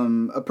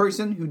from a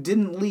person who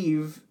didn't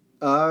leave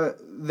a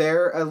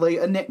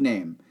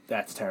nickname.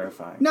 That's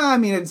terrifying. No, I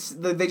mean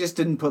they just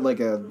didn't put like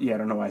a. Yeah, I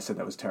don't know why I said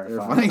that was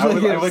Terrifying.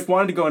 terrifying. I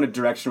wanted to go in a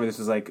direction where this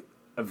was like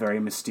a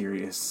very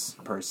mysterious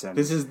person.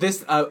 This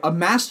is a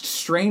masked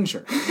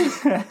stranger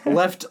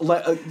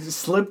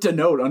slipped a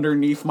note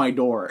underneath my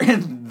door.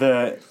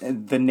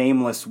 the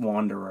nameless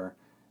wanderer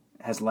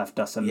has left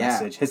us a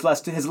message. Has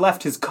left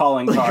his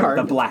calling card,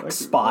 the black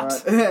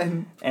spot,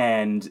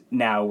 and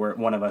now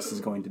one of us is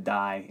going to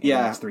die in the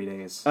next 3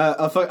 days.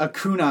 A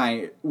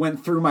kunai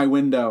went through my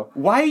window.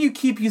 Why do you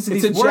keep using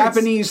It's these a words?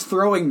 Japanese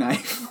throwing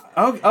knife.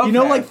 Oh, okay. You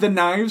know, like the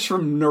knives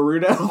from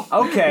Naruto?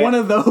 Okay. One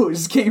of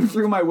those came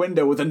through my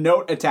window with a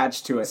note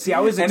attached to it. See, I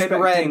was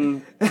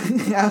expecting it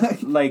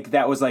read, like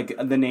that was like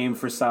the name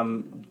for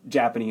some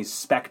Japanese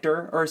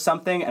specter or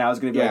something, and I was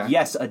going to be like,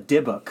 yes, a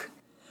dibuk.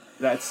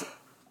 That's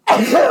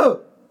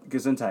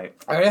Gesundheit.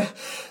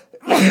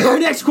 Our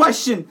next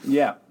question.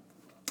 Yeah.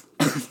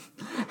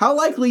 How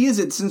likely is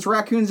it, since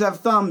raccoons have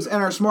thumbs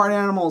and are smart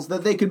animals,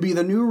 that they could be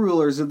the new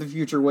rulers of the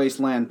future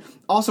wasteland?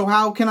 Also,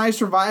 how can I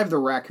survive the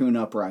raccoon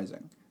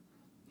uprising?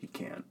 You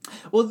can't.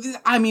 Well,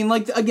 I mean,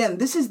 like, again,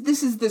 this is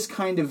this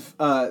kind of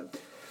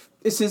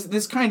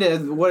this kind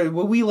of what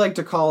we like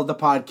to call the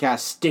podcast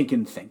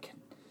stinking thinking.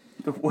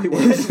 Wait,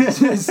 what?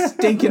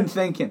 Stinking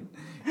thinking.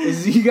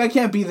 You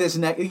can't be this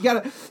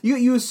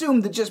you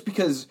assume that just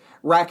because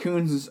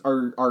raccoons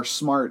are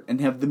smart and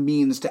have the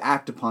means to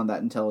act upon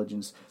that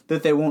intelligence,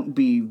 that they won't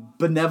be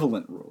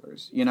benevolent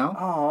rulers, you know?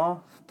 Aw.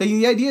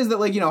 The idea is that,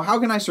 like, you know, how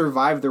can I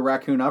survive the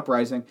raccoon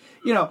uprising?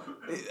 You know,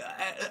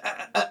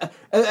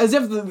 as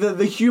if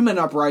the human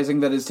uprising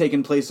that has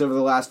taken place over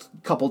the last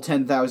couple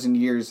 10,000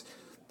 years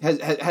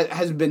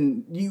has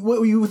been...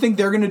 You think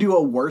they're going to do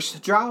a worse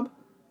job?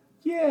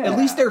 Yeah. At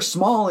least they're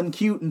small and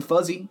cute and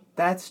fuzzy.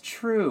 That's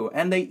true.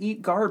 And they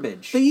eat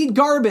garbage. They eat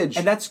garbage.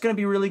 And that's going to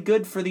be really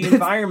good for the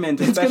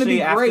environment, It's gonna especially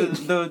be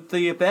after great.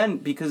 the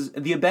event,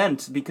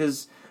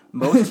 because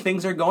most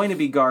things are going to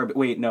be garbage.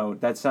 Wait, no,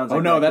 that sounds like...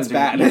 Oh no, that's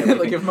raccoons are bad. gonna eat Like,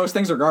 everything. if most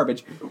things are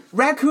garbage.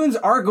 Raccoons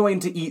are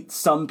going to eat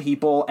some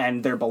people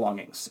and their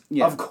belongings,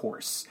 Yeah. of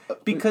course,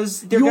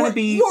 because they're going to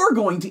be... You're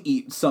going to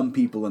eat some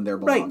people and their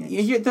Right,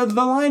 belongings. the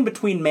line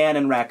between man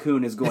and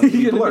raccoon is going to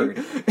be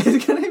blurred.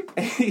 It's gonna be...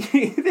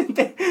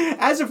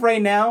 As of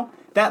right now,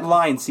 that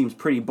line seems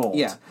pretty bold.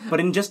 Yeah. But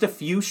in just a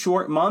few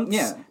short months,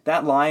 Yeah.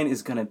 that line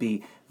is going to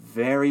be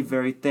very,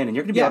 very thin, and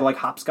you're going to be Yeah. able to, like,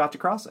 hopscotch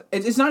across it.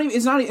 It's not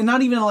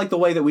even like the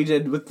way that we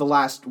did with the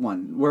last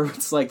one, where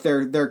it's like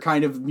they're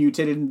kind of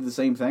mutated into the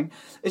same thing.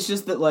 It's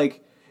just that,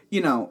 like, you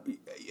know,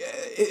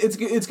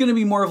 it's going to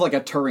be more of like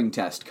a Turing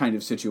test kind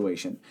of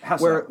situation. How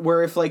so?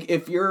 Where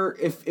if you're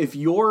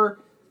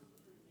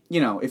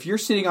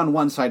sitting on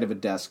one side of a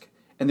desk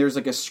and there's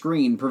like a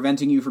screen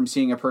preventing you from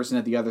seeing a person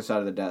at the other side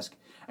of the desk,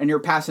 and you're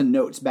passing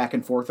notes back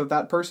and forth with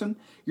that person,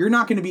 you're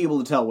not going to be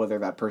able to tell whether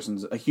that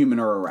person's a human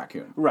or a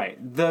raccoon. Right.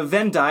 The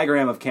Venn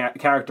diagram of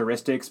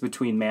characteristics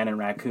between man and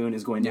raccoon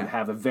is going to Yeah.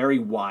 have a very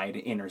wide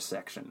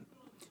intersection.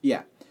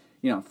 Yeah.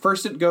 You know,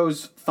 first it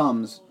goes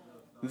thumbs,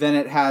 then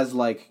it has,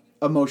 like,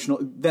 emotional...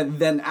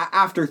 Then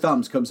after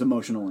thumbs comes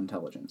emotional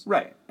intelligence.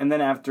 Right. And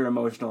then after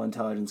emotional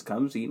intelligence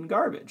comes eating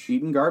garbage.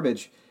 Eating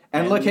garbage.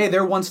 And look, hey,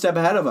 they're one step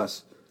ahead of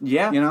us.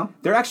 Yeah. You know?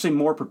 They're actually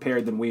more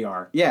prepared than we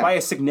are. Yeah. By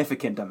a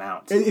significant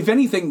amount. If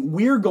anything,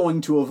 we're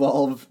going to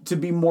evolve to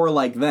be more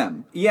like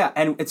them. Yeah,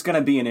 and it's going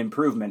to be an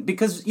improvement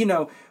because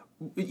what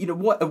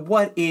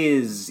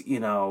is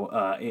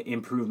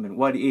improvement?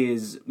 What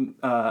is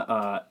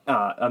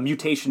a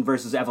mutation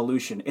versus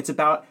evolution? It's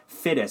about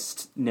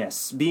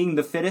fittestness, being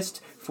the fittest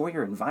for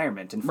your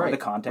environment and for Right, the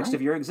context right.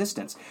 of your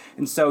existence.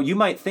 And so you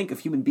might think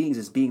of human beings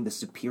as being the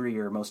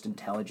superior, most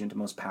intelligent,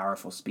 most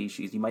powerful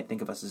species. You might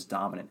think of us as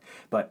dominant,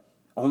 but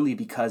only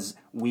because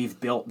we've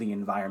built the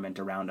environment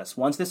around us.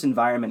 Once this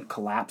environment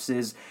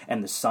collapses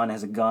and the sun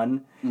has a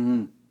gun,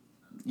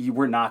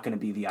 we're not going to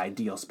be the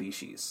ideal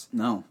species.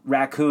 No.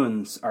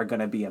 Raccoons are going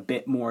to be a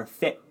bit more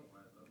fit.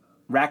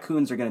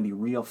 Raccoons are going to be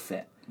real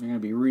fit. They're going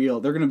to be real.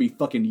 They're going to be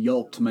fucking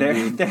yoked, my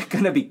dude. They're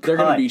going to be cut. They're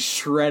going to be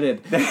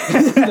shredded.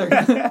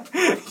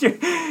 You're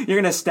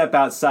going to step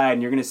outside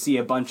and you're going to see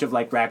a bunch of,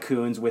 like,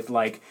 raccoons with,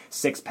 like,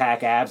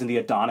 six-pack abs and the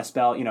Adonis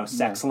belt,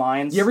 sex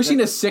lines. You ever seen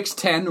a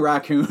 6'10"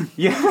 raccoon?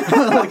 Yeah.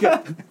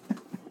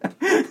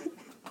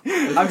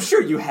 I'm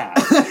sure you have.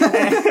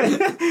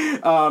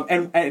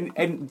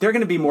 And they're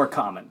going to be more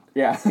common.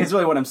 Yeah. It's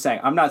really what I'm saying.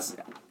 I'm not...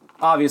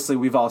 Obviously,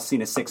 we've all seen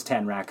a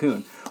 6'10"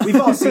 raccoon. We've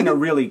all seen a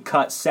really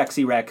cut,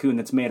 sexy raccoon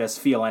that's made us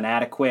feel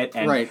inadequate.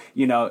 And, Right.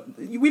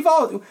 we've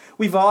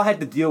all had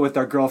to deal with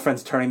our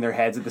girlfriends turning their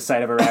heads at the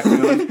sight of a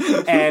raccoon.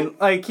 And,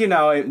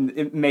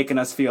 it making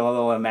us feel a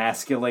little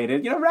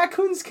emasculated.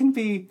 Raccoons can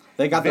be...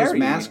 They got those very-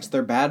 masks.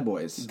 They're bad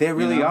boys. They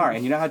really you know? are,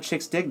 and you know how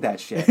chicks dig that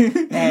shit.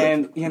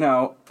 And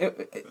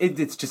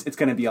it's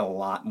going to be a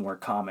lot more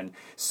common.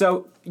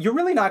 So you're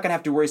really not going to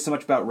have to worry so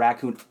much about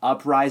raccoon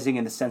uprising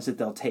in the sense that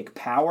they'll take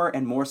power,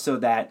 and more so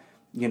that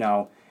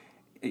they're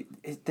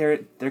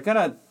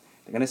gonna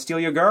steal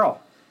your girl.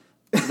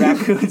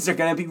 Raccoons are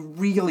gonna be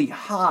really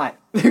hot.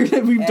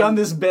 We've done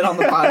this bit on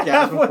the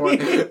podcast before.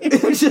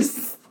 It's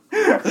just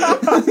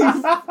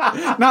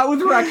not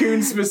with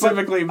raccoons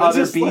specifically, but other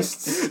just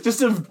beasts.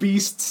 just a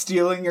beast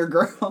stealing your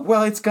girl.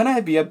 Well, it's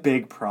gonna be a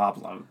big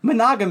problem.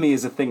 Monogamy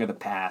is a thing of the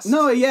past.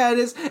 No, yeah, it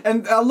is.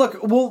 And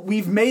look,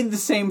 we've made the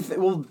same.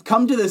 We'll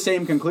come to the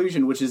same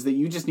conclusion, which is that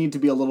you just need to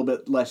be a little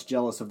bit less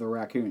jealous of the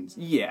raccoons.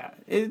 Yeah.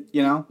 You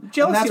know,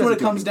 Jealousy and that's what doesn't it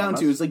do comes anything down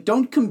for to. us. Is like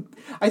don't.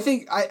 I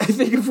think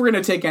if we're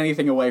gonna take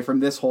anything away from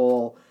this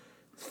whole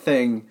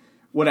thing,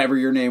 whatever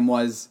your name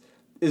was,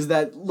 is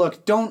that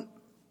look, don't.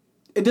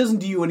 It doesn't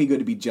do you any good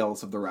to be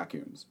jealous of the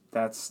raccoons.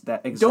 That's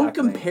that exactly. Don't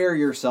compare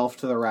yourself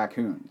to the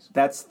raccoons.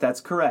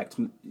 That's correct.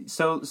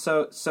 So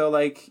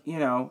like,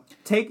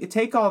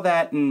 take all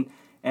that and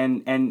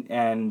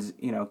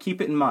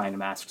keep it in mind,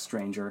 masked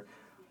stranger.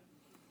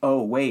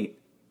 Oh wait.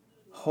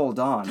 Hold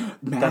on.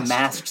 The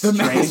masked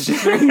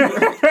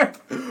stranger.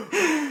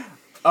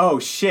 Oh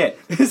shit.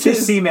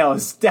 This email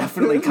is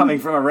definitely coming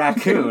from a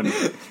raccoon.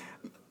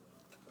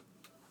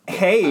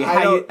 Hey,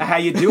 how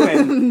you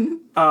doing?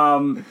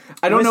 I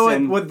don't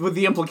listen, know what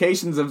the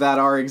implications of that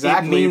are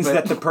exactly. It means but...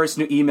 that the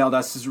person who emailed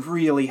us is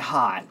really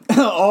hot.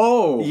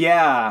 Oh.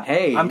 Yeah.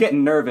 Hey. I'm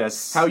getting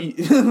nervous. How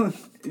you...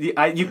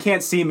 You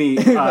can't see me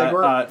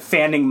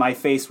fanning my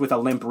face with a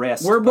limp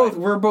wrist. We're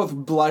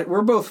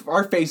both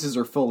our faces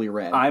are fully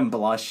red. I'm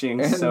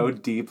blushing so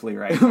deeply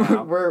right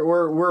now.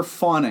 we're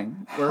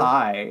fawning.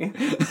 Hi.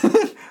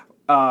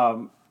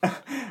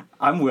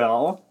 I'm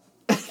Will.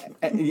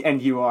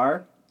 And you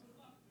are?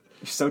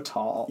 You're so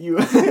tall. Can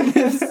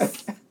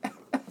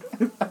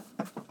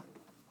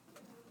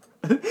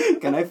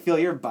I feel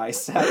your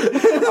bicep?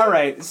 All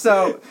right,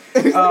 so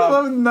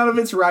none of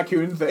it's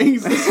raccoon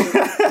things.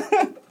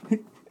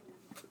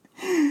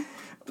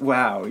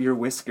 Wow, your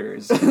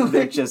whiskers.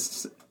 They're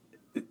just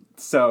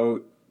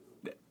so...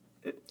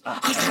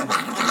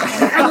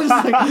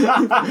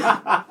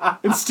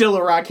 It's still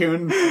a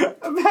raccoon.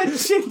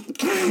 Imagine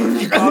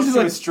you go up to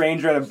a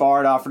stranger at a bar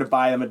and offer to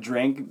buy them a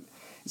drink,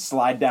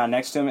 slide down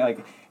next to him,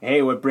 like,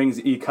 hey, what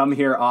brings you come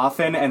here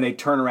often? And they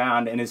turn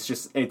around and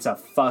it's a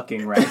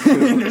fucking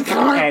raccoon.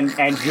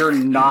 and you're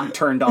not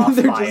turned off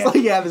by it.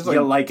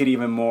 You'll like it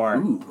even more.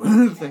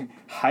 Ooh.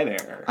 Hi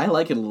there. I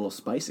like it a little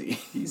spicy.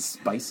 He's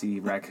spicy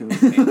raccoon,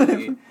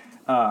 baby.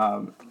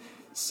 Our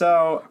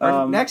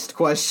next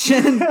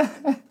question.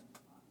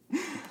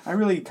 I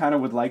really kind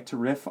of would like to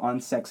riff on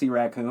Sexy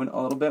Raccoon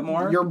a little bit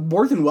more. You're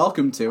more than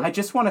welcome to. I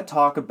just want to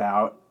talk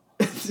about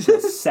the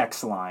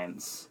sex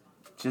lines.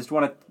 Just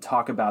want to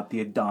talk about the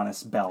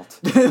Adonis belt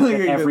that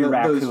every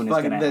raccoon is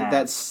going to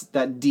have.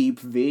 That deep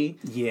V.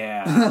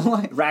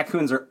 Yeah.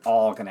 Raccoons are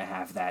all going to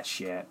have that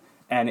shit.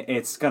 And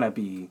it's going to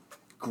be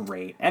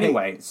great.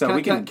 Anyway,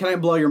 can I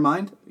blow your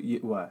mind?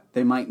 What?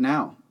 They might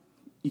now.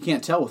 You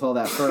can't tell with all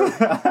that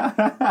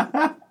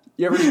fur.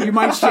 You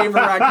might shave a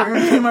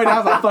raccoon, you might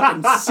have a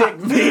fucking sick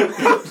V.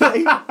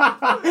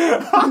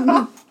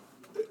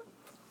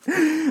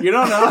 You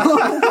don't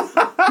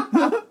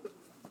know.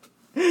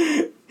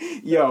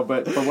 Yo,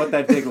 but what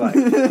that dig like?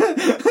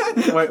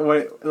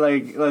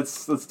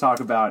 Let's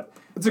talk about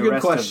it's a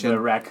good question. Of the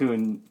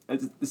raccoon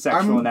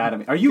sexual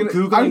anatomy. Are you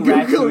Googling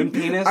raccoon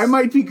penis? I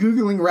might be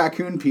Googling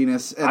raccoon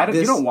penis.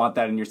 You don't want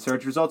that in your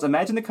search results.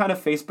 Imagine the kind of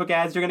Facebook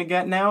ads you're going to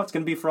get now. It's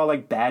going to be for all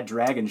like bad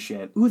dragon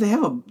shit. Ooh, they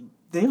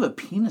have a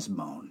penis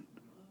bone.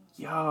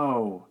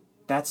 Yo,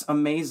 that's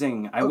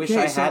amazing. I wish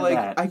I had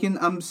that.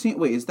 I'm seeing.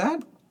 Wait, is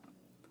that?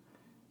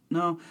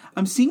 No,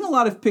 I'm seeing a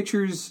lot of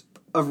pictures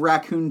of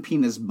raccoon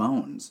penis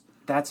bones.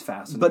 That's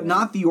fascinating. But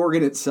not the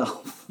organ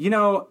itself. You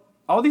know,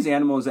 all these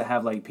animals that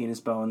have like penis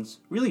bones,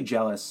 really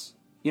jealous.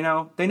 You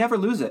know, they never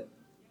lose it.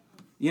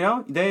 You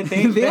know, they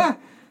yeah.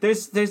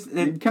 There's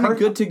kind of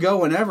good to go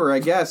whenever, I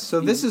guess.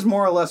 So this is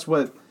more or less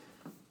what.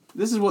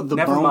 This is what the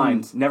Never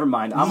bone... Never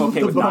mind. I'm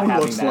okay with not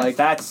having that.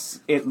 Like.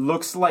 It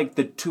looks like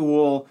the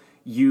tool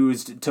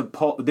used to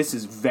pull... This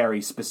is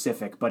very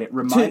specific, but it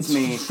reminds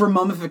me... For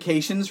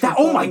mummifications?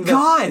 Oh my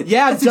god!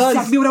 Yeah, that's it does.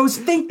 Exactly what I was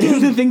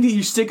thinking! The thing that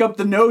you stick up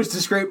the nose to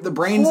scrape the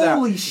brains out.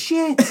 Holy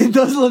shit! It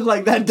does look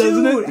like that,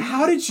 doesn't it? Dude,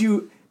 how did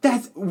you...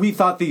 We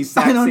thought the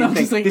exact same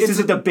thing. Like, this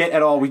isn't a bit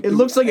at all. It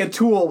looks like a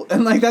tool,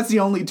 and like that's the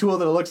only tool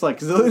that it looks like,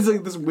 because it looks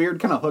like this weird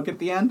kind of hook at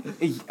the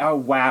end. Oh,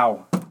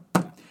 wow.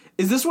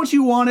 Is this what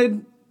you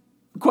wanted,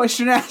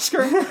 question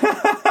asker?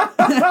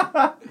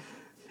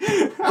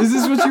 Is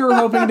this what you were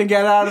hoping to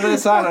get out of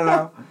this? I don't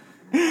know.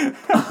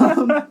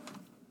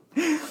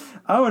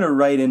 I want to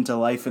write into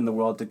Life in the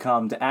World to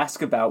Come to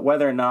ask about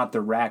whether or not the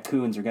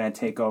raccoons are going to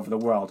take over the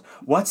world.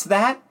 What's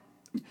that?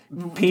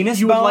 Penis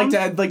You bone? would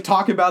like to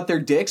talk about their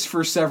dicks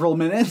for several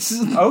minutes?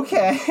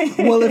 Okay.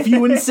 Well, if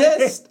you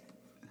insist.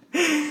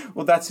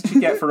 Well, that's what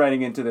you get for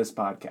writing into this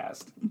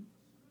podcast.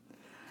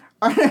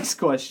 Our next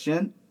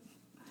question.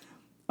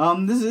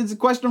 This is a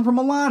question from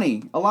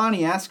Alani.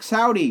 Alani asks,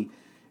 howdy.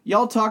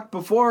 Y'all talked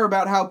before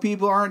about how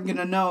people aren't going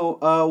to know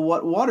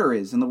what water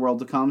is in the world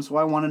to come, so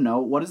I want to know,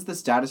 what is the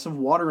status of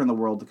water in the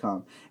world to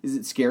come? Is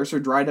it scarce or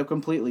dried up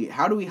completely?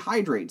 How do we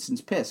hydrate, since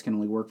piss can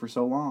only work for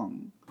so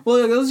long?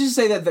 Well, let's just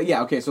say that,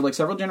 so like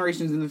several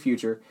generations in the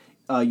future,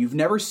 you've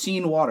never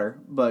seen water,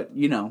 but,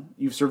 you know,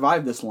 you've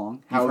survived this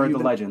long. You've heard the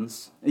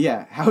legends.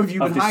 Yeah, how have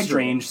you been hydrated? Of this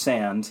strange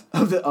sand.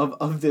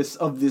 Of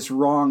this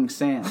wrong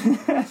sand.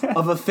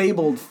 Of a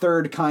fabled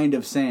third kind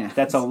of sand.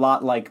 That's a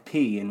lot like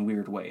pee in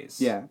weird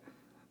ways. Yeah.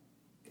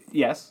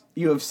 Yes.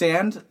 You have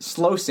sand,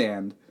 slow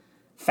sand.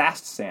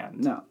 Fast sand.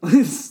 No.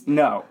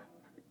 No.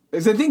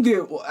 Because I think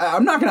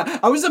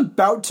I was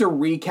about to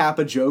recap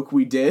a joke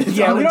we did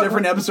on a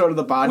different episode of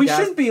the podcast. We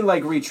shouldn't be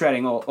like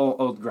retreading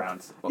old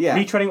ground. Yeah.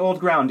 Retreading old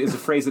ground is a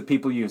phrase that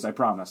people use, I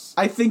promise.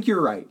 I think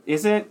you're right.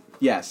 Is it?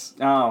 Yes.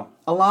 Oh.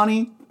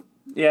 Alani?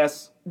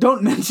 Yes.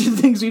 Don't mention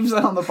things we've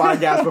said on the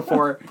podcast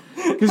before,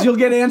 because you'll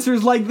get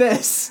answers like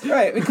this.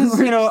 Right, because,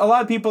 you know, a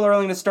lot of people are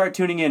only going to start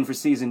tuning in for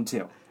season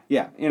 2.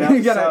 Yeah, you know,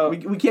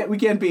 we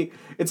can't be.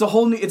 It's a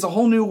whole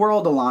new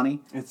world, Alani.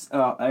 It's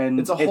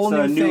a whole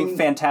new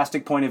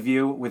fantastic point of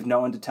view with no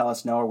one to tell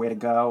us no or way to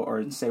go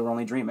or say we're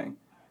only dreaming.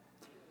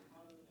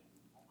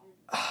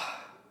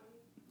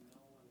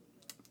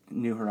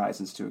 new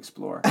horizons to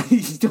explore.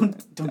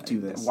 Don't do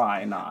this.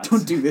 Why not?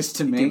 Don't do this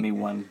to me. Give me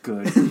one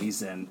good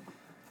reason.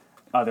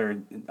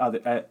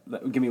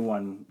 Give me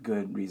one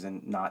good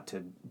reason not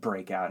to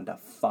break out into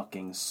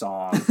fucking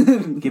song.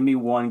 Give me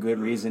one good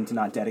reason to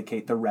not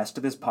dedicate the rest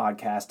of this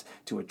podcast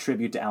to a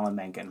tribute to Alan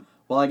Menken.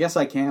 Well, I guess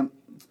I can't.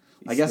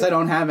 I guess I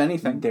don't have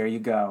anything. There you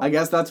go. I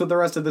guess that's what the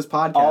rest of this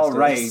podcast All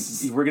right.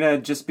 is. We're going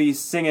to just be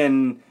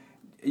singing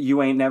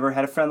You Ain't Never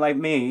Had a Friend Like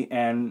Me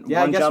and Yeah,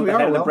 I one guess jump we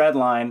ahead are, of the Will. bread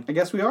line. I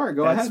guess we are.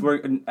 Go That's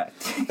ahead.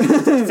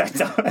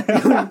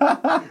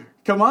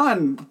 Come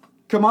on.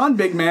 Come on,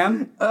 big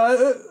man.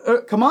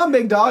 Come on,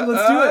 big dog.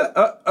 Let's do it.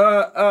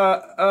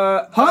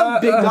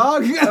 Hunt, big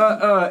dog.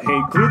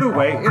 Hey, clear the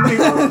way in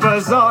the old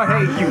bazaar.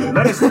 Hey, you,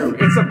 let us through.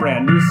 It's a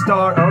brand new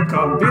star. Oh,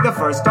 come be the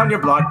first on your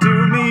block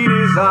to meet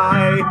his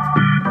eye.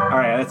 All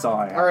right, that's all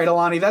I have. All right,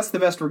 Alani, that's the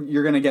best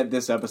you're going to get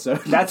this episode.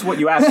 That's what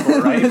you asked for,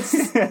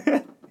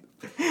 right?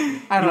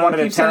 I don't You know. wanted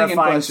a Keep sending in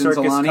terrifying questions,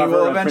 circus Alani. cover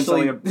We'll of Prince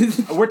eventually...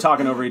 Leia. We're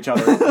talking over each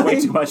other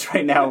way too much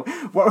right now.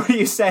 What were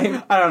you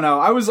saying? I don't know.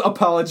 I was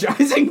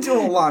apologizing to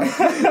Alani.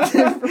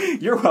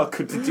 You're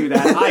welcome to do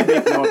that. I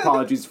make no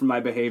apologies for my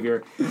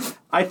behavior.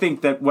 I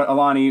think that what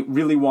Alani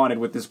really wanted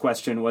with this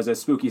question was a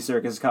spooky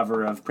circus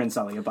cover of Prince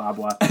Ali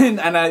Ababwa.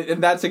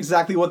 and that's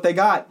exactly what they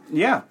got.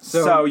 Yeah.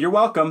 So you're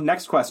welcome.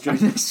 Next question.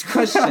 Next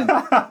question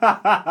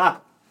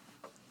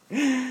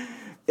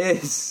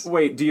is...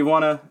 Wait, do you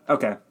want to...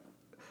 Okay.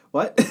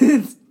 What?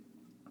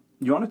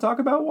 You want to talk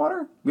about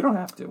water? We don't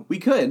have to. We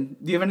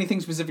could. Do you have anything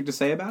specific to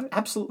say about it?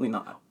 Absolutely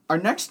not. Our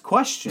next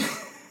question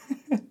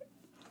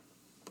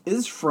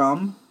is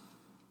from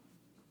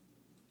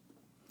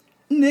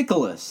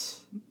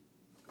Nicholas.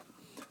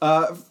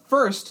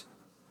 First,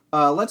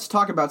 let's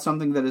talk about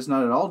something that is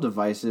not at all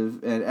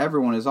divisive and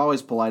everyone is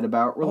always polite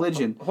about,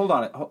 religion. Hold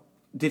on.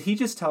 Did he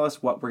just tell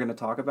us what we're going to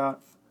talk about?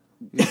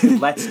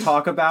 Let's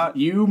talk about?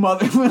 You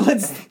mother...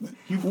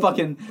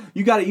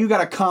 You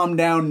gotta calm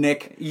down,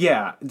 Nick.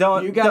 Yeah.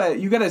 You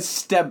gotta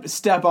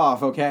step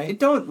off, okay?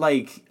 don't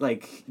like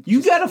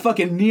You gotta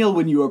fucking kneel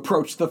when you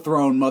approach the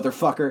throne,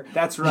 motherfucker.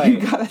 That's right. You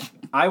gotta...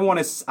 I want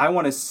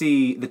to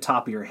see the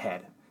top of your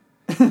head.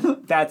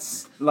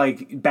 That's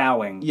like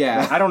bowing.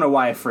 Yeah. I don't know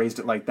why I phrased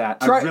it like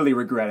that. Try... I really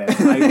regret it.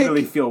 I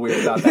really feel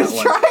weird about that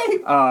one.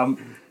 Try...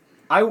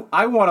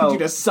 I want you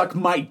to suck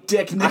my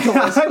dick,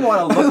 Nicholas. I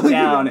want to look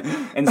down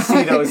and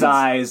see those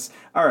eyes.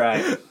 All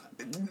right.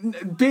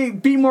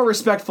 Be more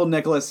respectful,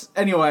 Nicholas.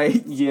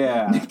 Anyway.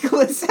 Yeah.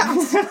 Nicholas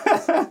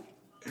asks,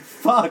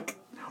 Fuck.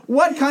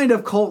 what kind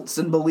of cults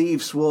and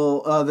beliefs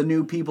will the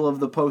new people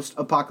of the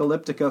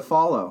post-apocalyptica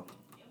follow?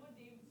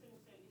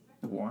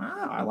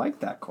 Wow, I like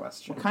that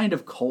question. What kind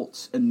of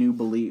cults and new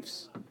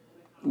beliefs?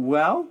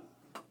 Well,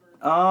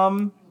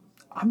 I'm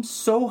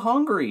so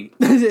hungry.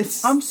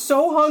 It's... I'm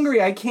so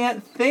hungry. I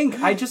can't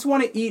think. I just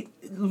want to eat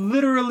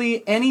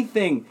literally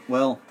anything.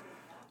 Well,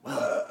 what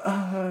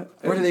are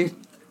they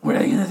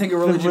going to think of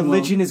religion?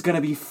 Religion is going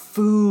to be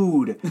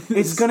food.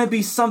 It's going to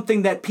be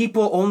something that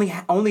people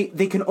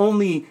they can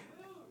only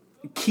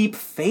keep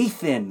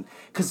faith in,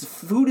 because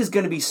food is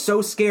going to be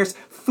so scarce.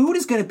 Food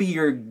is going to be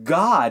your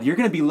god. You're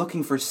going to be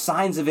looking for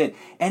signs of it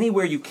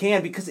anywhere you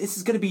can, because this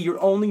is going to be your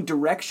only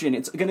direction.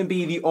 It's going to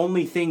be the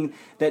only thing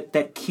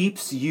that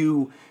keeps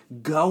you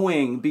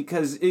going,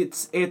 because you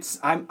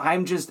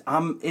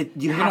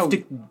have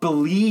to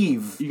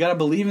believe. You got to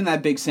believe in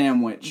that big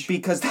sandwich.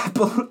 Because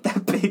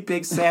that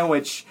big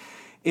sandwich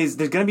there's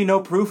going to be no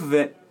proof of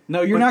it.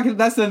 No, you're not gonna...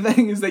 That's the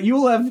thing, is that you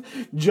will have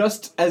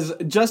just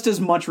as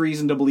much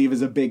reason to believe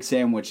as a big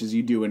sandwich as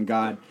you do in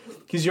God.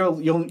 Because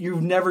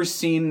you've never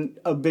seen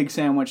a big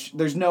sandwich.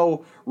 There's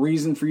no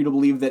reason for you to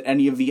believe that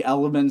any of the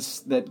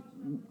elements that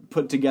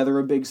put together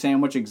a big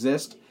sandwich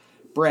exist.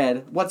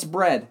 Bread. What's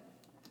bread?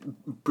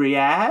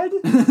 Briad?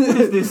 What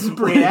is this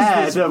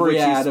briad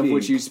of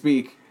which you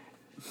speak?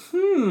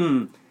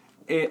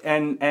 Is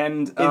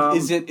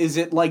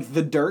it like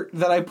the dirt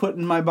that I put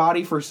in my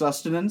body for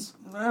sustenance?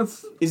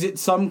 Is it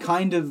some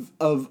kind of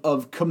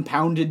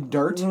compounded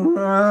dirt?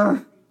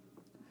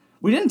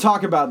 We didn't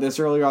talk about this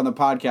earlier on the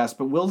podcast,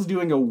 but Will's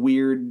doing a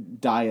weird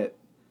diet.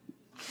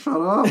 Shut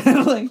up.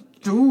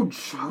 Dude,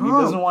 shut up. He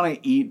doesn't want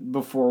to eat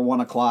before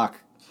 1 o'clock.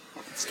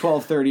 It's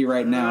 12:30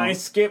 right now. I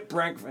skipped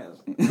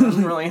breakfast.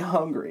 I'm really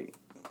hungry.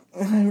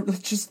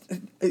 Just...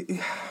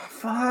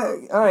 fuck.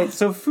 Alright,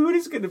 so food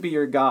is going to be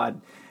your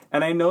god.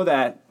 And I know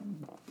that.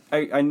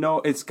 I know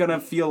it's going to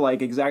feel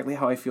like exactly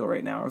how I feel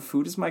right now.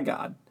 Food is my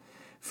god.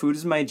 Food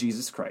is my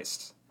Jesus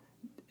Christ.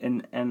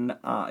 And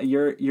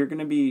you're going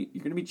to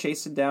be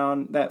chasing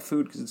down that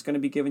food, because it's going to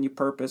be giving you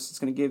purpose. It's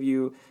going to give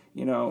you,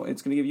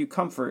 it's going to give you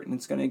comfort, and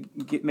it's going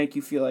to make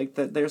you feel like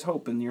that there's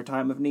hope in your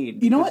time of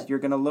need. You know what? You're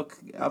going to look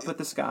up at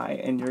the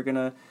sky, and you're going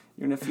to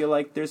feel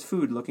like there's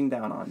food looking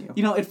down on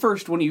you. At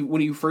first, when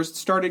you first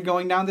started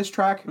going down this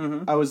track,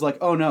 I was like,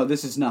 oh no,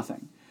 this is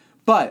nothing.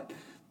 But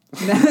the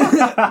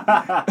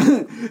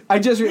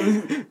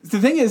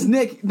thing is,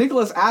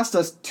 Nicholas asked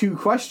us 2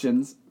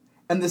 questions,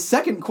 And the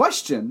second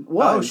question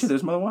was... Oh, shit,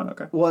 there's more than one,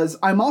 okay. Was,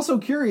 I'm also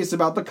curious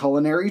about the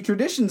culinary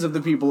traditions of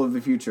the people of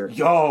the future.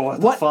 Yo, what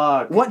the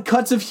fuck? What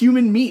cuts of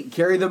human meat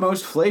carry the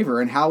most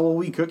flavor, and how will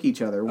we cook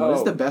each other? What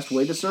is the best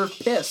way to serve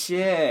piss?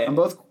 Shit.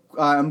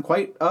 I'm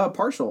quite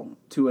partial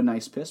to a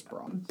nice piss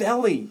broth.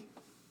 Belly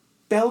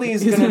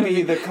is gonna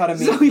be the cut of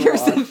meat. So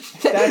here's you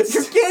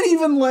can't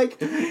even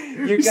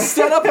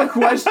set up a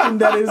question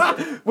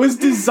that was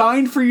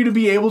designed for you to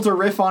be able to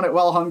riff on it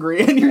while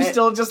hungry, and you're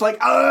still just like,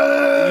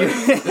 the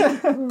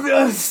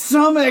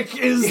stomach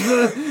is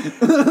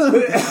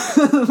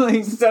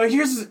the. So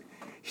here's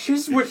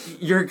what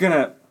you're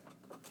gonna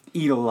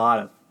eat a lot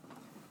of.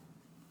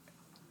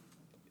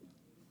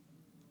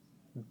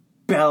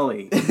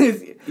 Belly.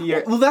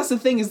 Well, that's the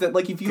thing is that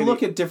if you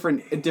look at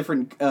different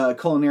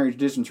culinary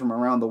traditions from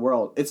around the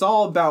world, it's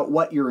all about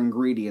what your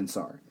ingredients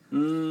are.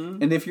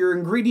 And if your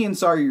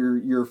ingredients are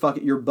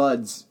your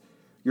buds,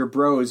 your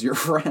bros, your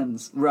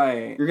friends,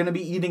 right, you're gonna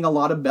be eating a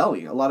lot of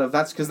belly. A lot of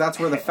that's because that's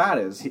where the fat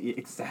is.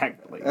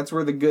 Exactly. That's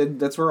where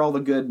all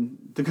the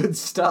good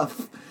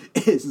stuff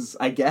is,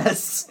 I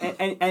guess.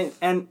 And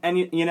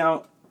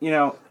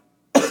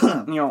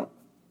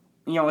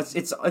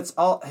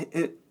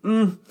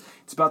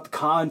it's about the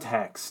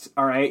context,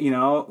 all right?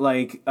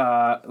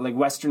 Like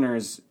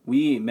Westerners, we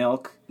eat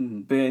milk,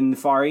 but in the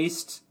Far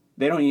East,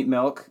 they don't eat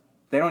milk.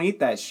 They don't eat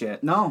that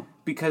shit. No,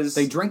 because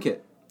they drink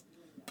it.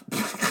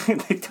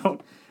 They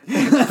don't.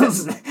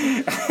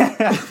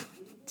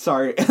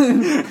 Sorry,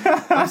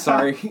 I'm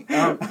sorry.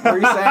 What were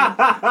you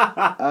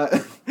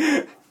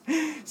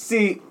saying?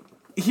 See,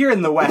 here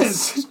in the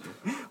West.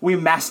 We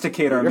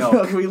masticate our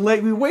milk. We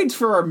wait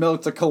for our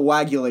milk to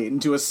coagulate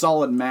into a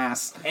solid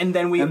mass, and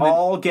then we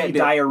all get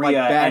diarrhea,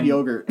 like bad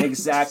yogurt.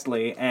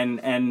 Exactly,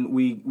 and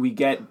we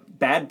get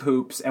bad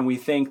poops, and we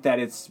think that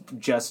it's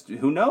just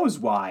who knows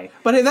why.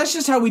 But that's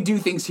just how we do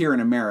things here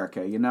in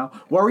America,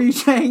 What were you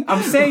saying?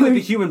 I'm saying that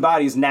the human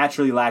body is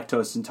naturally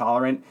lactose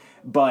intolerant,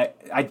 but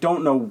I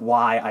don't know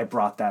why I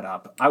brought that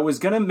up. I was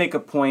gonna make a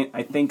point,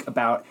 I think,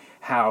 about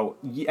how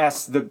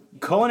yes, the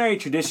culinary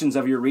traditions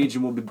of your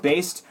region will be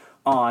based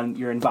on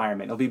your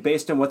environment. It'll be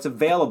based on what's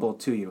available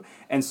to you.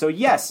 And so,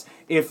 yes,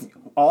 if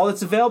all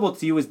that's available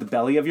to you is the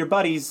belly of your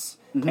buddies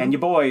and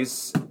your boy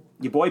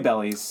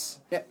bellies,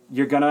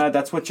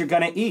 that's what you're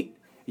gonna eat.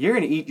 You're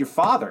gonna eat your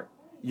father.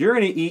 You're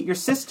gonna eat your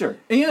sister.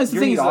 And you're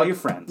gonna eat all your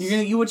friends. You're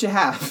gonna eat what you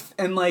have.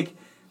 And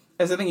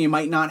as the thing, you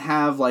might not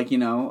have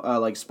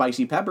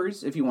spicy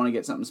peppers if you want to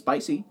get something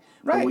spicy.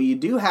 Right. But what you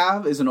do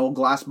have is an old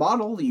glass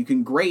bottle that you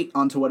can grate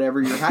onto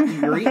whatever you're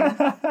eating.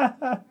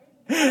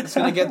 It's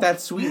gonna get that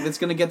sweet. It's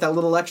gonna get that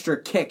little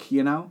extra kick,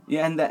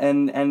 Yeah,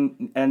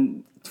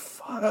 and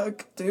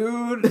fuck,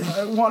 dude,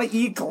 I want to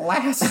eat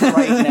glass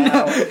right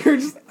now. You're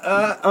just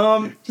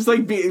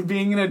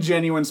being in a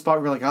genuine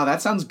spot. We're like, oh,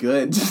 that sounds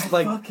good. Just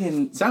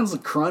fucking sounds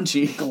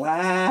crunchy.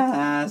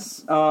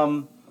 Glass.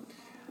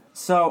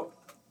 So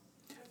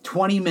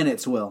 20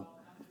 minutes, Will.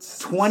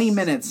 20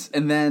 minutes,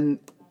 and then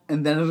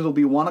it'll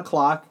be 1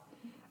 o'clock.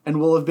 And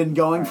we'll have been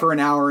going for an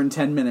hour and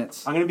 10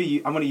 minutes. I'm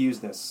gonna use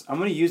this. I'm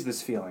gonna use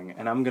this feeling,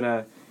 and I'm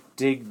gonna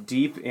dig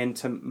deep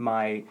into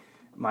my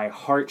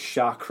heart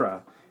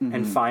chakra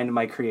and find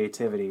my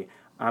creativity.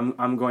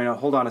 I'm going to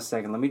hold on a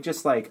second. Let me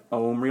just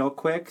ohm real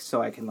quick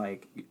so I can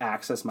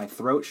access my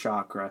throat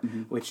chakra,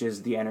 which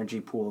is the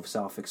energy pool of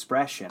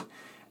self-expression.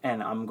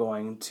 And I'm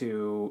going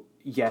to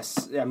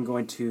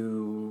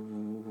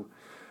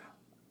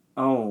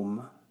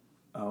ohm.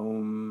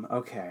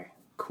 Okay.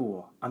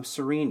 Cool. I'm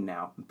serene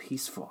now. I'm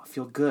peaceful. I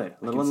feel good.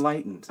 A little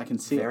enlightened. I can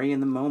see very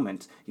in the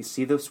moment. You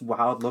see this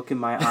wild look in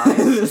my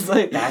eyes?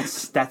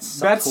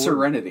 That's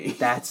serenity.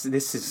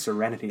 This is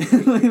serenity.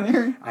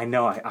 I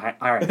know. All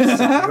right.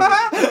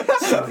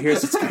 So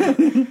here's what's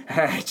going. All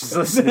right, just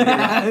listen to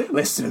me.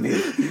 Listen to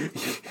me.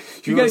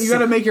 You got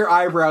to make your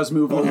eyebrows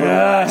move a little.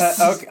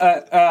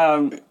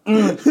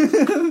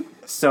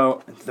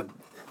 So the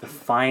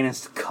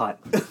finest cut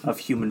of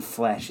human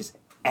flesh is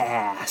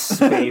ass,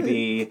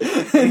 baby.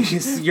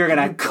 You're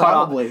gonna cut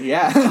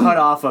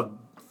off a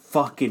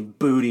fucking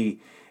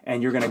booty,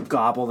 and you're gonna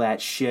gobble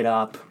that shit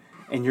up,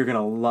 and you're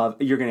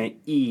gonna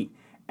eat.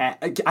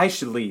 I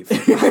should leave.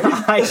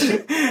 I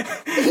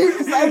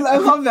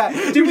love that.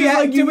 Did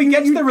we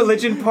get to the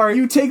religion part?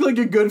 You take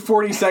a good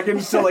 40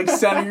 seconds to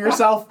center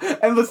yourself,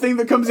 and the thing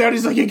that comes out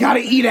is you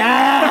gotta eat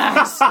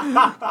ass.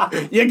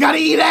 You gotta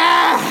eat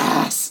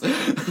ass.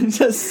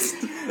 Just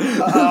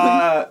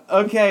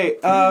okay.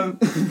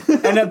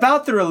 And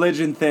about the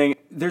religion thing,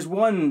 there's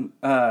one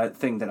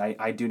thing that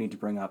I do need to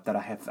bring up that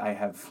I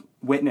have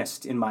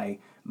witnessed in my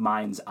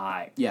mind's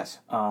eye. Yes.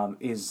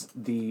 Is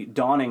the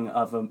dawning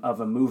of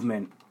a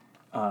movement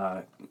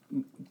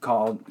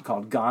called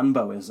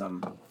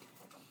Gonboism.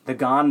 The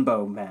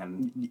Gonbo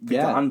men,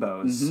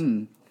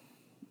 Gonbos,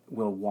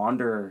 will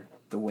wander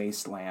the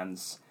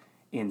wastelands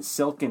in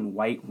silken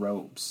white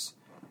robes,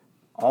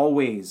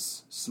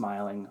 always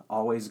smiling,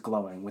 always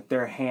glowing, with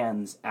their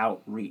hands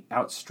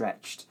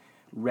outstretched,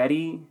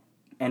 ready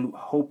and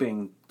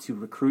hoping to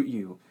recruit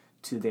you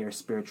to their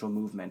spiritual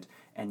movement.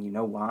 And you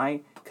know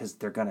why? Because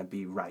they're going to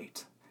be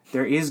right.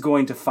 there is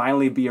going to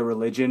finally be a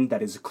religion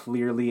that is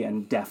clearly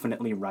and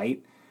definitely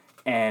right,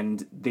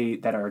 and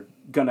that are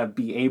gonna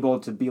be able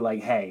to be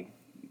like, hey,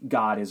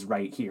 God is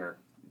right here.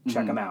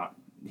 Check him out.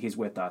 He's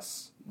with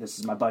us. This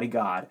is my buddy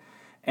God.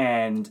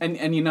 And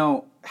you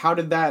know, how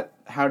did the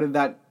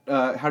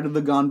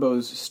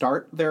Gonbos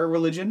start their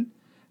religion?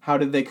 How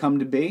did they come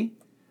to be?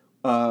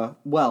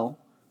 Well,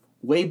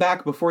 way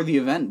back before the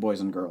event, boys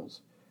and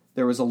girls,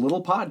 there was a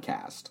little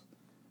podcast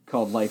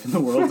called Life in the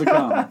World to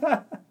Come.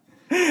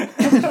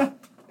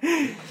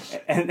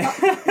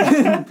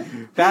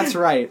 That's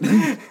right.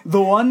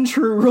 The one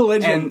true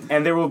religion.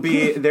 And there will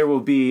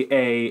be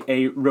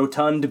a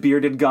rotund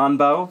bearded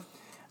Gonbo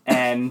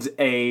and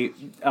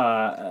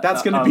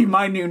that's going to be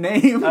my new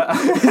name.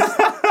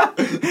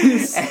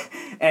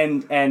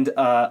 and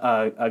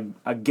a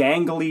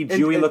gangly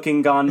Jewy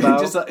looking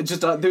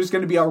Gonbo. There's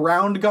going to be a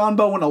round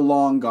Gonbo and a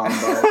long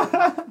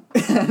Gonbo.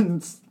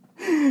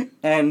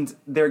 and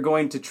they're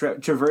going to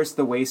traverse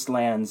the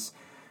wastelands,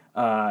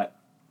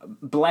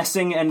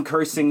 blessing and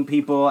cursing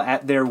people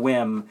at their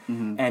whim,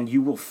 and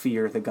you will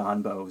fear the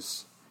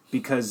Gonbos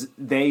because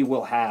they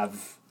will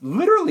have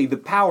literally the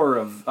power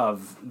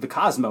of the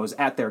cosmos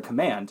at their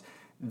command.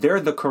 They're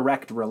the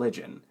correct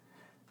religion,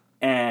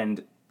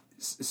 and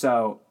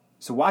so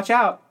watch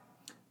out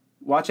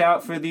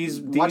for these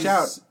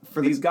Gonbos.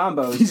 These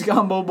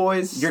Gonbo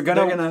boys.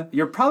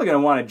 You're probably gonna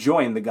want to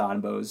join the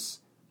Gonbos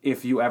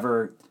if you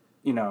ever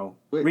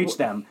reach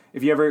them,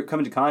 if you ever come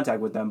into contact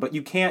with them. But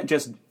you can't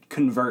just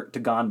convert to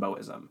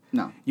Gonboism.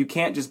 No. You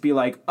can't just be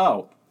like,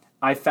 oh,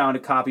 I found a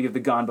copy of the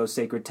Gonbo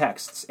Sacred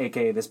Texts,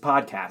 aka this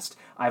podcast.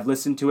 I've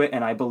listened to it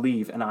and I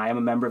believe, and I am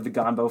a member of the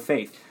Gonbo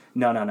faith.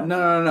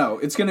 No.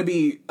 It's gonna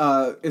be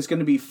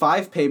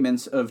 5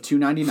 payments of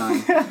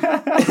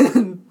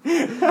 $2.99.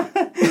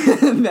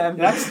 and then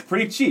that's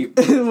pretty cheap.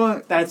 What's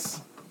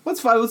 $5?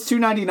 What's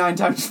 $2.99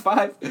 times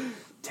 5?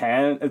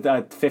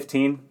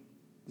 15.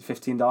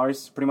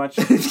 $15, pretty much.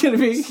 It's gonna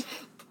be.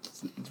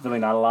 It's really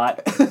not a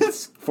lot.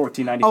 It's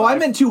 $14.95. Oh, I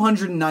meant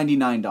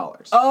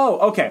 $299. Oh,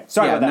 okay.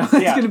 Sorry about that. No,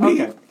 it's gonna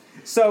be. Okay.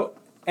 So,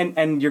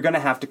 and you're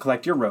gonna have to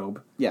collect your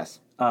robe. Yes.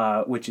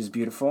 Which is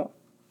beautiful.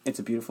 It's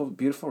a beautiful,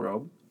 beautiful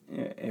robe.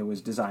 It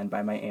was designed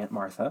by my Aunt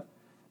Martha,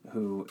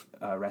 who,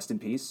 rest in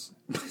peace.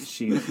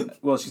 She's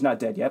not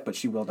dead yet, but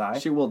she will die.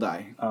 She will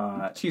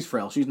die. She's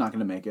frail. She's not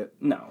going to make it.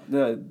 No,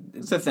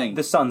 it's the thing.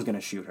 The sun's going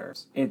to shoot her.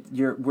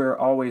 We're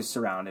always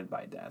surrounded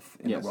by death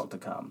in the world to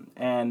come,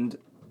 and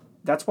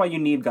that's why you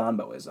need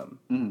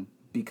Gonboism,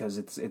 because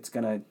it's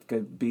going to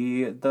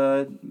be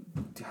the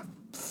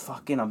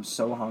fucking. I'm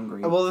so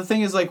hungry. Well, the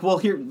thing is,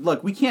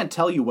 look, we can't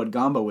tell you what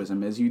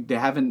Gonboism is. They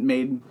haven't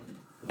made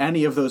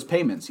any of those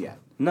payments yet.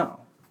 No.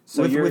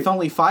 So with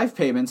only 5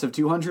 payments of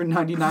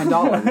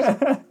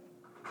 $299,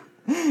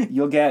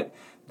 you'll get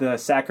the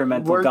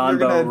sacramental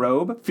Gonbo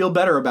robe. Feel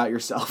better about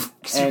yourself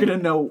because you're gonna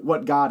know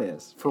what God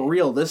is for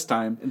real this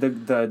time.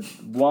 The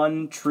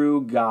one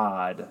true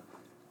God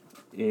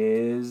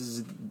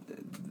is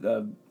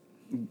the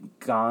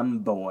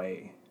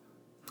Gonboy.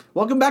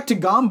 Welcome back to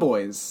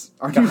Gomboys,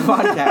 our new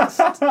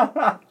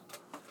podcast,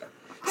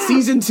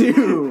 season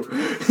 2.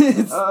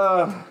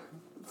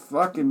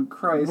 Fucking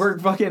Christ. We're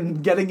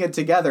fucking getting it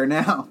together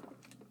now.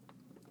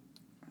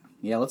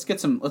 Yeah, let's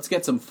get some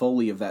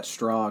Foley of that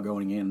straw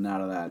going in and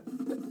out of that.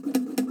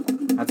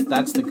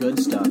 That's the good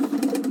stuff.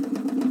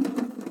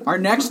 Our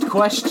next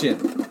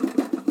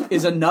question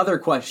is another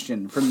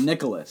question from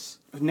Nicholas.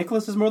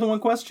 Nicholas is more than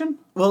one question?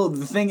 Well,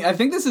 I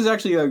think this is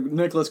actually a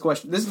Nicholas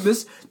question.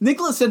 This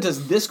Nicholas sent us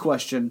this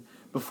question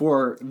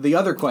before the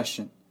other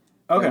question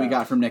that we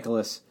got from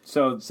Nicholas.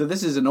 So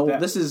this is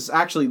this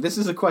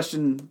is a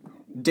question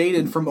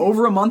dated from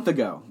over a month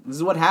ago. This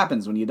is what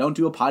happens when you don't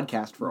do a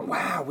podcast for a while.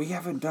 Wow, we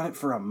haven't done it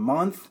for a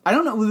month? I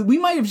don't know. We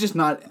might have just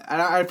not...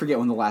 I forget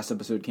when the last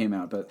episode came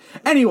out, but...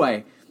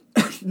 Anyway,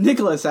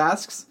 Nicholas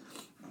asks...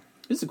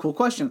 This is a cool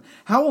question.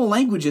 How will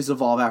languages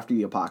evolve after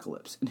the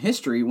apocalypse? In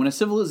history, when a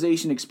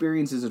civilization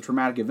experiences a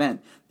traumatic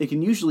event, it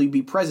can usually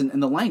be present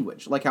in the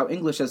language, like how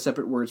English has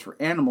separate words for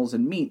animals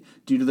and meat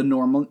due to the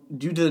Norman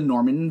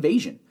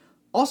invasion.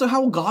 Also,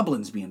 how will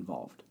goblins be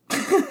involved?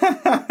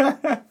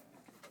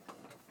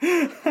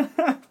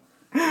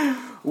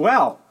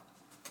 Well,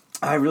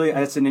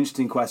 that's an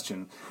interesting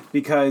question,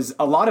 because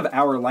a lot of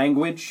our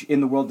language in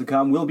the world to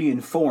come will be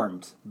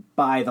informed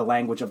by the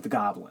language of the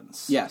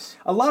goblins. Yes.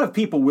 A lot of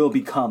people will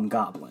become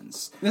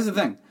goblins. This is the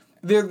thing.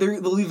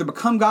 They'll either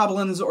become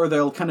goblins or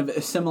they'll kind of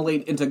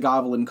assimilate into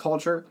goblin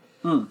culture.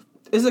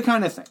 Is the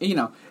kind of thing,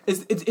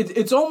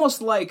 it's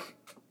almost like,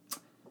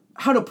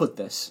 how to put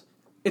this?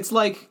 It's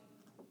like,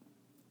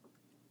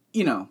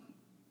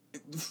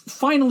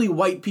 finally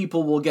white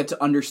people will get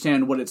to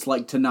understand what it's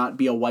like to not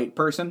be a white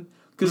person,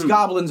 because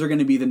goblins are going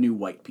to be the new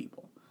white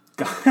people.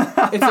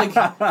 It's like,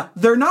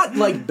 they're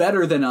not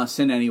better than us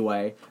in any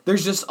way.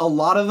 There's just a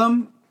lot of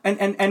them.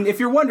 And if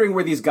you're wondering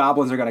where these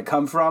goblins are going to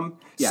come from,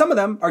 some of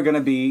them are going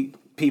to be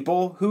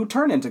people who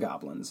turn into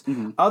goblins.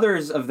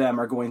 Others of them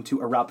are going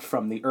to erupt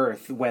from the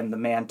earth when the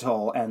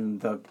mantle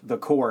and the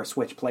core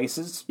switch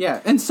places.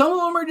 Yeah, and some of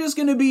them are just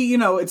going to be,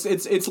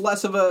 it's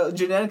less of a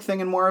genetic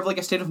thing and more of like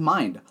a state of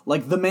mind,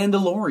 like the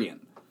Mandalorian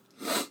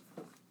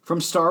from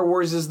Star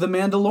Wars is the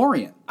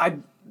Mandalorian. I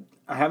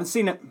haven't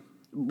seen it.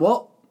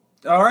 Well,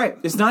 All right.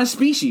 it's not a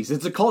species;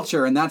 it's a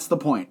culture, and that's the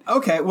point.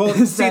 Okay. Well,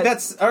 see,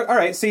 that's all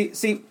right. See,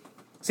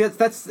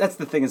 that's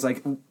the thing. Is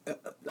like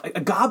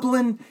a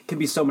goblin can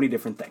be so many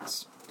different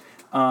things,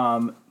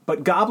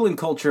 but goblin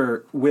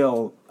culture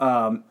will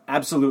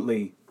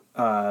absolutely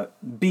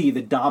be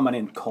the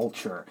dominant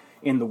culture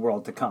in the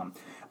world to come.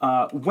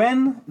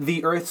 When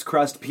the Earth's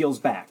crust peels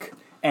back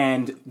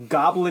and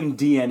goblin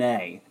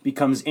DNA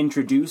becomes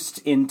introduced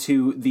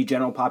into the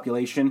general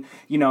population,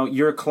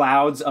 your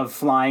clouds of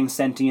flying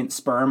sentient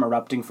sperm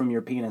erupting from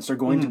your penis are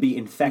going to be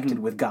infected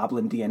with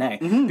goblin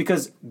DNA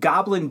because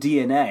goblin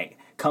DNA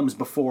comes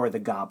before the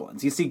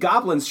goblins. You see,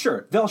 goblins,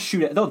 sure,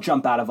 they'll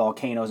jump out of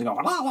volcanoes and go,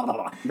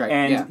 Right,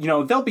 and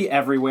they'll be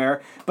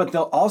everywhere, but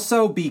they'll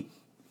also be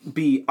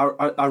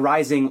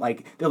arising,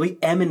 like they'll be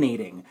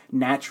emanating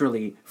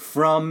naturally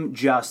from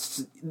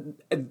just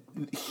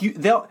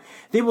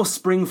they will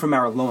spring from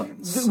our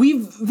loins.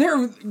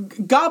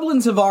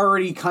 Goblins have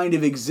already kind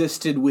of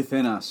existed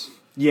within us.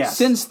 Yes.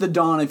 Since the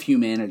dawn of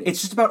humanity.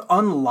 It's just about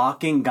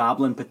unlocking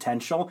goblin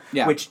potential,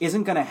 which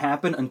isn't going to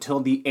happen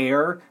until the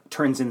air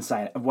turns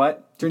inside.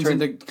 What? Turns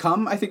into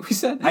cum, I think we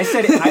said. I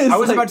said it. I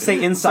was about to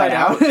say inside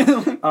out.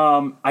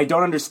 I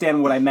don't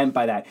understand what I meant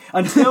by that.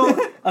 Until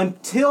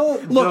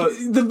Look,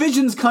 the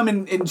visions come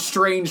in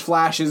strange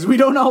flashes. We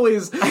don't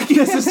always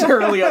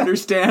necessarily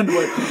understand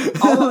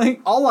what.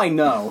 All I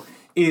know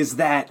is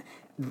that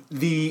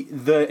the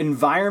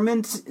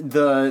environment,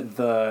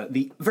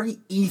 the very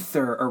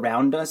ether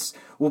around us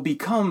will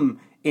become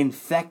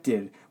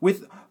infected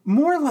with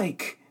more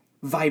like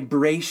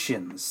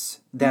vibrations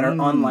that are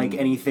unlike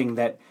anything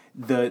that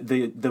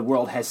the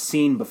world has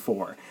seen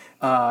before.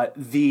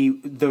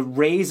 The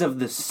rays of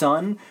the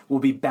sun will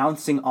be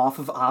bouncing off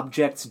of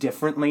objects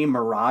differently.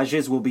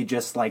 Mirages will be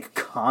just like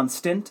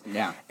constant.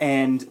 Yeah.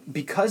 And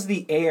because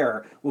the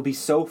air will be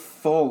so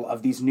full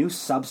of these new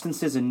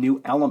substances and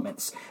new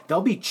elements,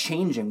 they'll be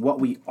changing what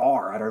we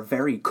are at our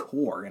very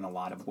core in a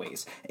lot of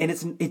ways. And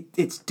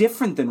it's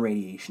different than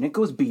radiation. It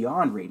goes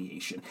beyond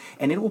radiation.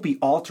 And it will be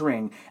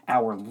altering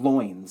our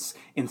loins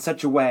in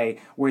such a way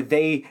where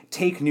they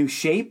take new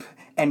shape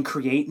and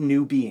create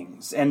new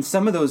beings. And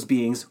some of those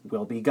beings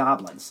will be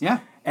goblins. Yeah.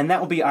 And that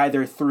will be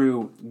either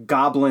through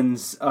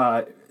goblins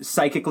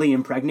psychically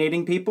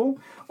impregnating people,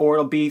 or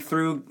it'll be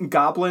through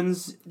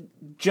goblins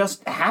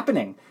just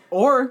happening.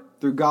 Or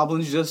through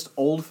goblins just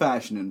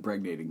old-fashioned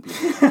impregnating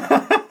people.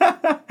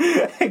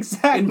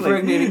 Exactly.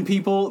 Impregnating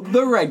people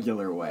the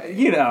regular way.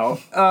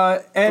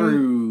 And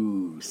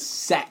through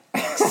sex.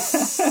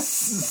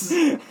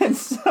 and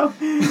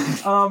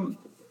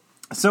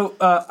so,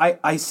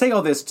 I say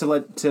all this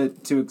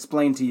to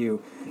explain to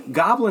you,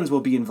 goblins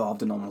will be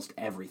involved in almost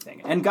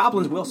everything, and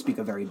goblins will speak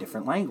a very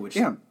different language.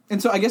 Yeah,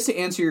 and so I guess to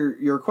answer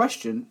your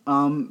question,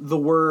 the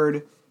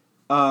word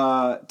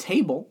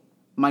table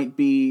might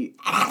be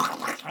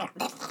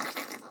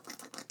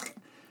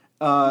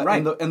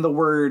right, and the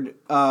word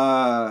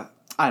I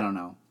don't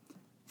know,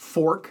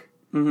 fork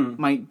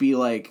might be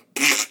like.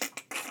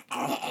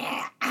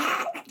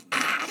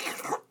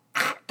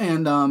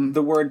 And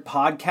the word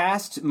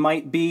podcast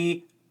might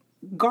be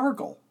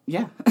gargle.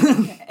 Yeah.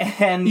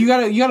 And you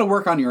gotta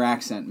work on your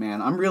accent,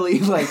 man. I'm really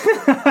like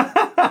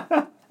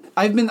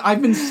I've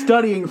been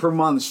studying for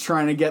months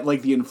trying to get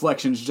like the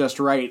inflections just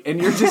right,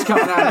 and you're just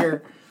coming out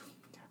here.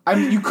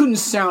 You couldn't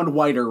sound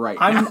whiter right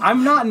now.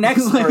 I'm not an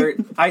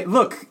expert.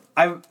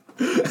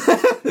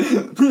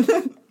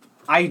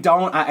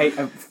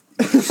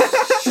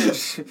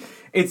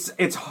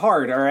 It's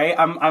hard, all right.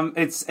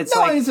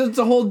 It's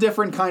a whole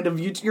different kind of.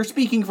 You're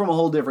speaking from a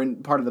whole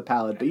different part of the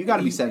palate, but you got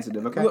to be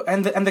sensitive, okay?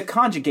 And the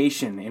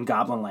conjugation in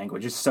Goblin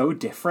language is so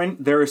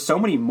different. There are so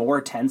many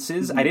more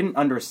tenses. I didn't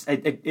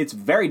understand. It's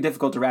very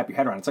difficult to wrap your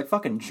head around. It's like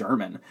fucking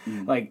German,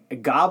 like a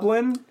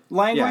Goblin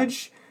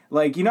language. Yeah.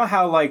 Like, you know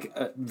how like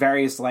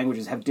various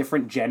languages have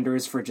different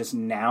genders for just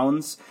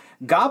nouns.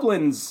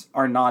 Goblins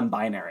are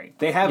non-binary.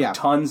 They have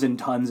tons and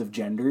tons of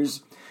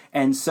genders.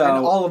 And so,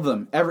 and all of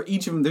them,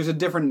 each of them, there's a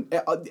different.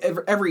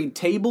 Every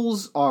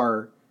tables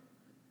are.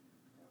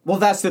 Well,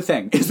 that's the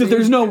thing, is that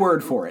there's no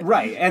word for it,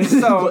 right? And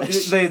so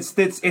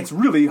it's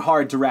really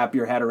hard to wrap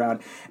your head around.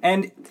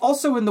 And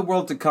also, in the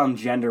world to come,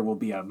 gender will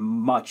be a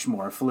much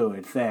more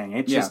fluid thing.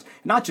 It's just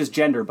not just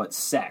gender, but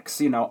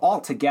sex. All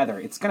together,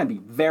 it's gonna be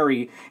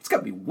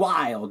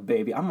wild,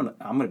 baby. I'm gonna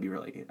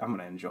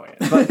enjoy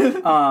it. But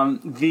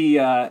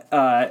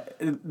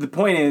the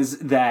point is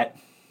that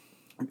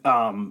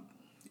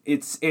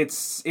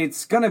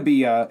it's gonna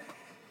be a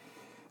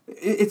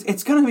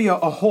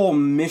whole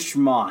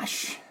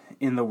mishmash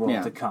in the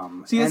world to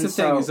come. See, that's the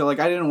thing, is that like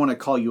I didn't want to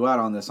call you out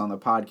on this on the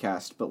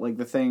podcast, but like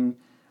the thing,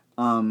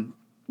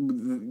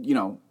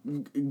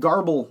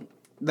 garble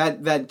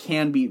that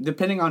can be,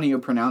 depending on how you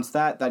pronounce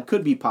that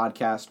could be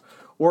podcast,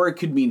 or it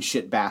could mean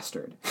shit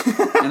bastard.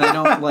 And I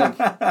don't like...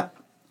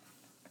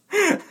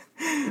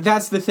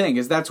 That's the thing,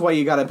 is that's why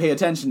you gotta pay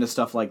attention to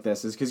stuff like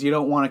this, is because you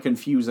don't want to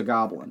confuse a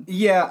goblin.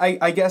 Yeah,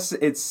 I guess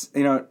it's,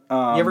 you know...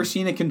 You ever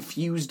seen a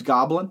confused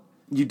goblin?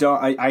 You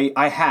don't.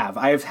 I have.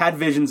 I have had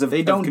visions of.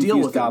 They don't of deal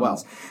confused with it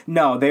goblins. well.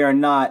 No, they are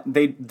not.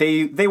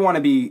 They want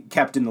to be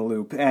kept in the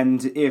loop.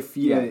 And if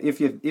you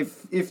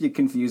if you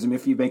confuse them,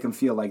 if you make them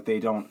feel like they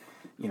don't,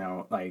 you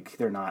know, like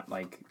they're not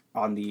like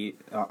on the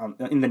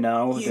in the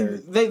know.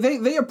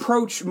 They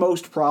approach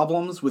most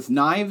problems with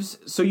knives,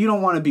 so you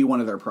don't want to be one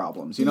of their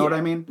problems. You know what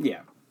I mean?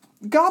 Yeah.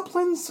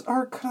 Goblins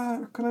are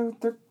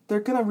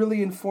they're gonna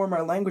really inform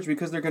our language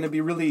because they're gonna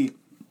be really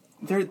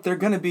they're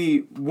gonna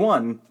be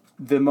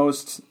the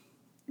most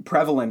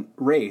prevalent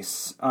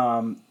race,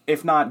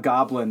 if not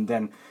goblin,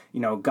 then, you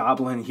know,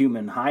 goblin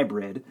human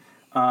hybrid,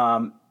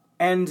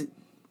 and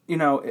you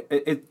know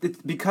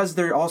it's because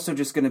they're also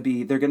just going to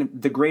be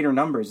the greater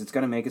numbers. It's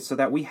going to make it so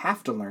that we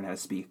have to learn how to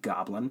speak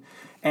goblin,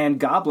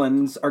 and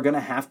goblins are going to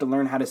have to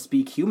learn how to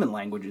speak human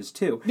languages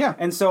too. Yeah,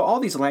 and so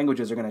all these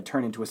languages are going to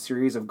turn into a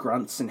series of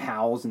grunts and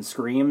howls and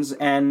screams,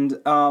 and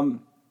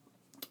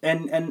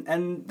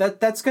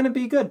that's going to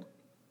be good.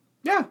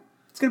 Yeah.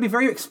 It's going to be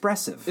very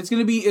expressive. It's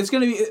going to be,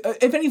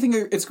 if anything,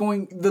 it's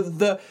going,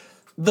 the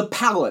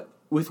palette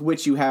with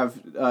which you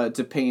have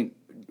to paint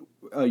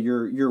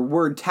your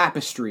word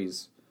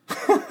tapestries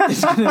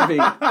is going to be,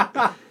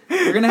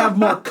 you're going to have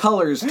more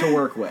colors to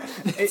work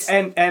with.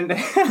 And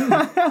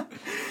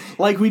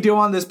like we do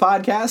on this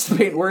podcast,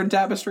 paint word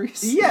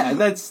tapestries. Yeah,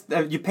 that's,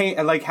 you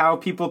paint, like how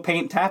people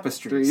paint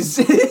tapestries.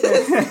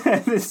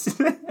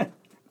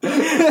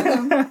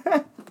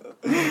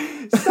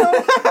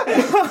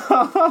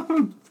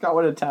 Forgot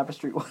what a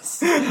tapestry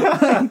was. You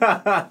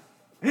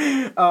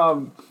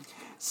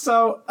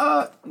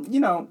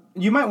know,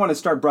 you might want to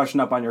start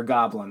brushing up on your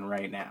goblin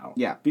right now.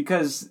 Yeah.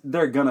 Because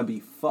they're gonna be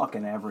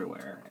fucking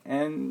everywhere.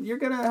 And you're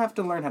gonna have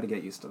to learn how to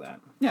get used to that.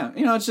 Yeah,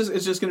 you know, it's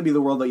just gonna be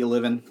the world that you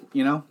live in,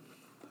 you know?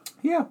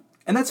 Yeah.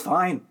 And that's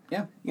fine.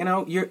 Yeah. You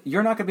know,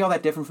 you're not gonna be all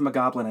that different from a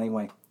goblin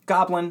anyway.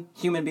 Goblin,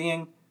 human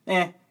being,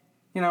 you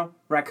know,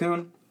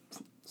 raccoon.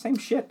 Same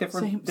shit,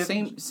 different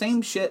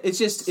same shit. It's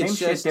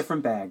just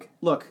different bag.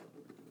 Look,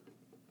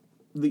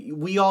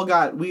 we all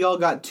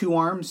got 2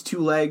 arms, 2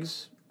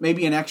 legs,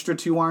 maybe an extra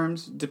 2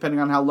 arms, depending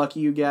on how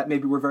lucky you get.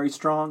 Maybe we're very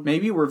strong.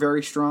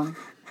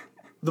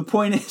 The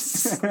point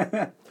is,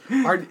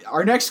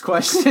 our next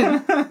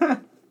question.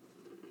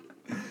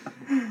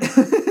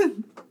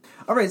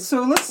 All right,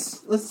 so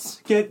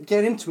let's get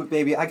into it,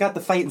 baby. I got the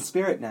fighting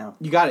spirit now.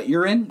 You got it.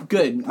 You're in?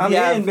 Good. I'm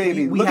in,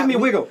 baby. Look at me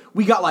wiggle.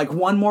 We got like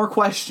one more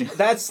question.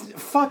 Why?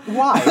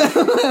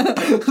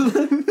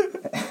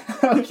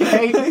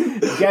 Okay,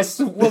 guess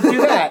we'll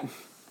do that.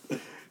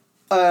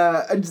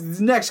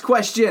 Next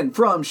question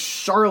from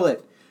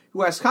Charlotte,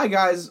 who asks, "Hi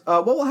guys,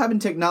 what will happen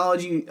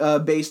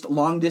technology-based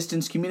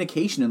long-distance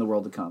communication in the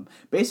world to come?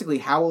 Basically,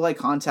 how will I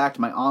contact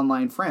my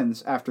online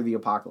friends after the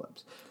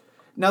apocalypse?"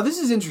 Now, this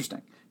is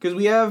interesting because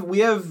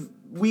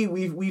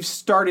we've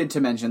started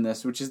to mention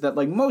this, which is that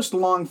like most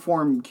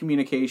long-form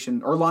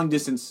communication or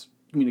long-distance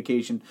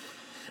communication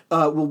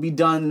will be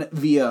done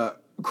via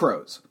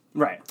crows.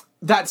 Right.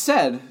 That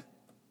said,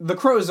 the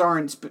crows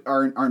aren't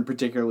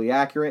particularly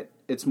accurate.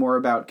 It's more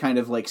about kind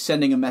of like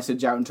sending a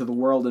message out into the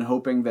world and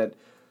hoping that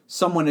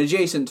someone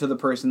adjacent to the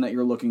person that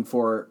you're looking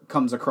for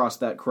comes across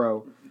that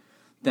crow.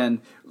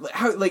 Then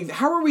how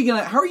are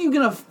you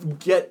gonna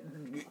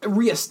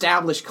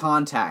reestablish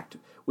contact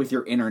with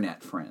your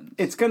internet friends?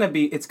 It's gonna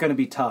be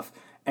tough,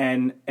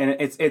 and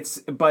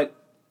it's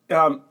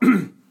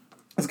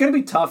gonna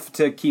be tough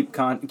to keep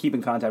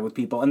in contact with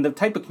people, and the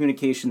type of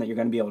communication that you're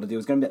gonna be able to do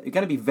is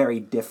gonna be very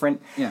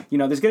different. Yeah. You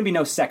know, there's gonna be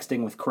no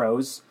sexting with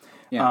crows.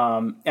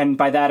 Yeah. And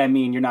by that I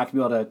mean you're not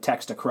gonna be able to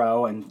text a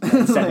crow and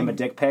send him a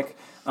dick pic.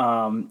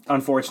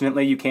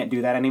 Unfortunately, you can't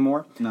do that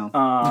anymore. No.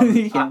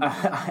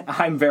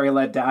 I'm very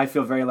let down. I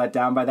feel very let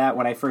down by that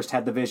when I first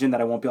had the vision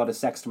that I won't be able to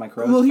sext my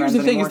crows. Well, here's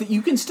the thing: anymore. is that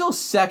you can still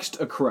sext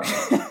a crow.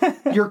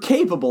 You're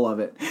capable of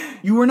it.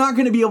 You are not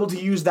going to be able to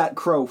use that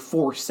crow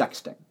for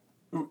sexting.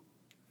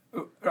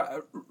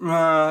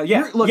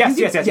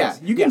 Yes.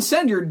 You can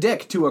send your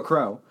dick to a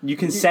crow. You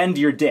can send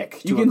your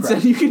dick to a crow.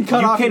 You can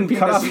cut off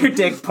your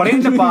dick, put it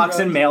in a box,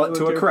 and mail it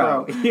to a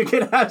crow. You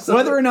can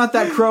absolutely... Whether or not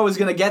that crow is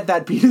going to get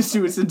that penis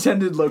to its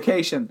intended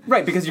location.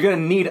 Right, because you're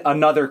going to need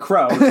another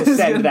crow to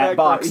send that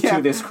box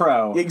to this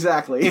crow.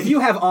 Exactly. If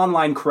you have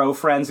online crow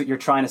friends that you're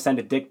trying to send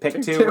a dick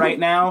pic to right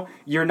now,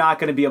 you're not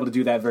going to be able to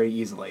do that very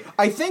easily.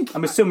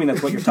 I'm assuming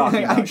that's what you're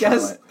talking about, I guess,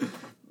 Charlotte.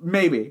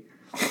 Maybe.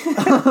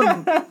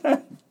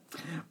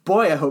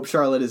 Boy, I hope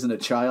Charlotte isn't a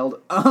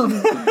child.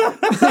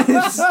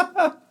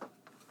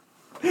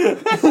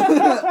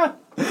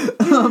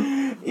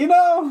 You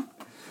know,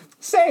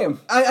 same.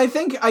 I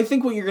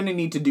think what you're going to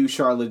need to do,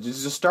 Charlotte,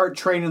 is just start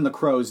training the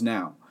crows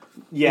now.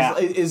 Yeah.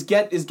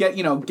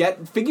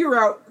 Figure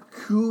out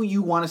who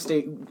you want to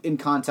stay in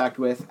contact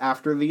with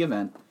after the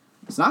event.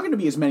 It's not going to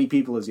be as many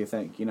people as you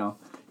think, you know.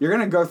 You're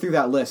going to go through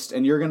that list,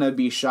 and you're going to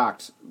be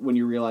shocked when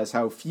you realize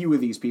how few of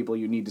these people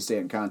you need to stay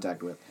in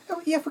contact with.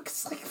 yeah,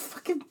 because like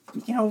fucking,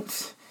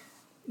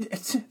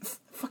 it's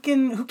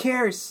fucking who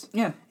cares?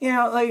 Yeah.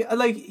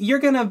 Like you're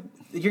gonna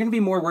be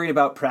more worried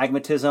about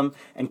pragmatism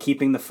and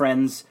keeping the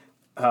friends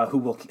who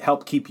will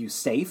help keep you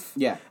safe.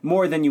 Yeah.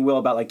 More than you will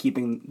about like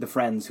keeping the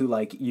friends who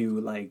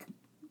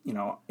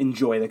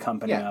enjoy the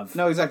company Yeah, of.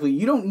 no, exactly.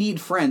 You don't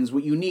need friends.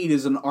 What you need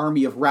is an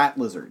army of rat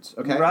lizards.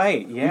 Okay,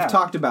 Right, yeah. We've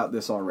talked about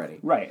this already.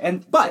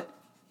 Right, But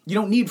you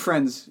don't need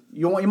friends.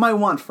 You might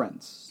want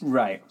friends.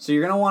 right. So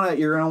you're gonna want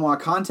to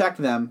contact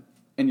them,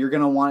 and you're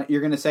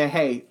gonna say,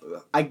 hey,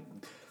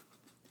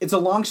 it's a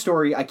long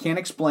story. I can't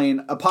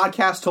explain. A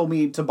podcast told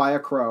me to buy a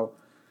crow.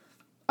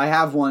 I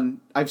have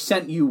one. I've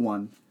sent you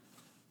one.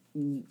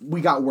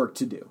 We got work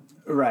to do.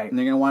 Right. And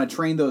they're gonna want to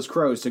train those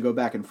crows to go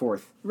back and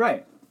forth.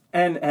 Right.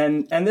 And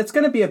it's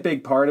going to be a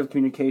big part of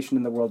communication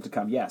in the world to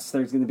come. Yes,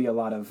 there's going to be a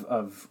lot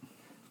of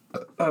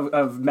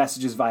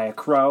messages via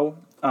crow,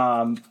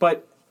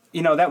 but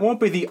that won't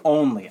be the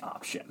only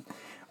option.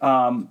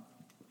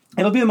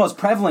 It'll be the most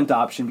prevalent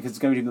option because it's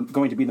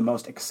going to be the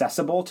most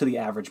accessible to the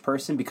average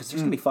person because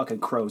there's going to be fucking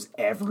crows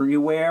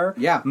everywhere.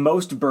 Yeah.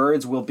 Most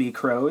birds will be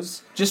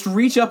crows. Just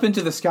reach up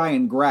into the sky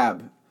and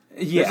grab.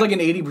 Yeah. There's like an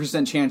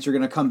 80% chance you're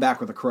gonna come back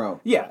with a crow.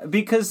 Yeah,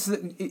 because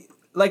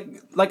like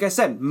I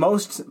said,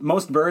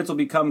 most birds will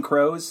become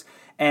crows,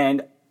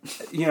 and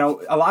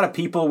a lot of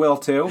people will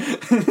too.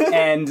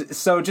 And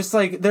so just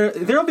like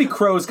there'll be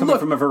crows coming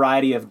from a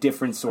variety of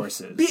different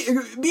sources.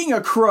 Being a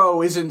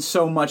crow isn't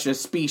so much a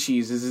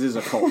species as it is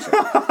a culture.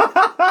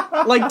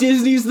 Like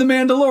Disney's The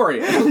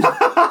Mandalorian.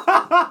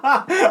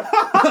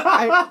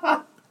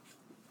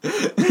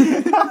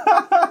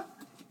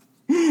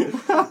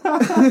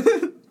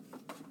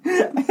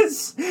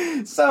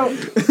 So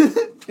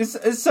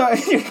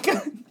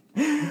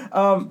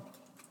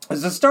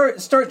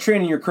start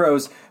training your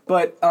crows.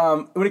 But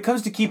when it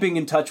comes to keeping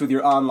in touch with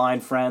your online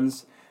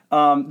friends,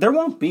 there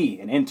won't be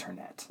an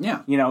internet.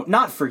 Yeah.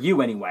 Not for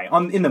you anyway.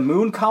 In the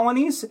moon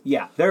colonies,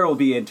 yeah, there will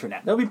be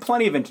internet. There'll be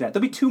plenty of internet.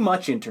 There'll be too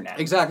much internet.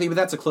 Exactly, but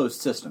that's a closed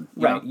system.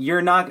 Right.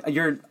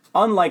 You're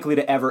unlikely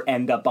to ever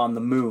end up on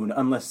the moon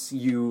unless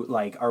you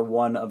are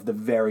one of the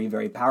very,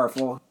 very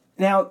powerful.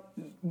 Now,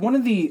 one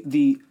of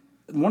the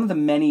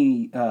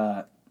many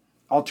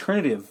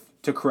alternative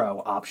to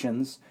crow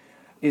options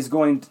is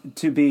going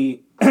to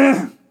be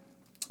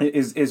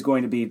is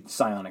going to be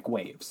psionic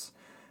waves.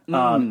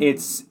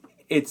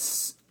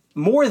 It's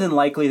more than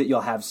likely that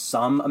you'll have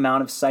some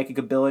amount of psychic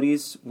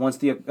abilities once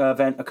the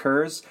event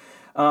occurs,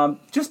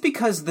 just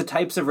because the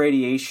types of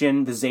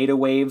radiation, the zeta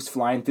waves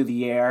flying through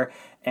the air,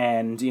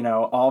 and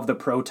all of the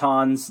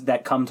protons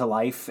that come to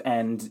life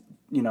and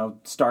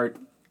start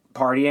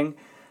partying.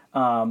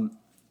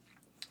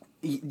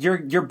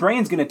 Your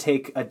brain's going to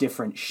take a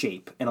different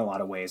shape in a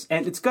lot of ways,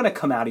 and it's going to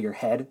come out of your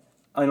head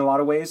in a lot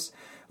of ways.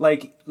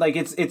 Like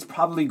it's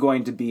probably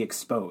going to be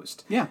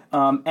exposed. Yeah.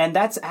 And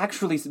that's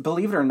actually,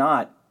 believe it or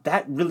not,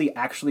 that really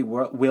actually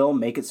will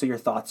make it so your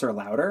thoughts are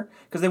louder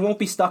because they won't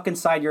be stuck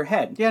inside your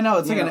head. Yeah, no,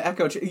 it's like an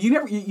echo. You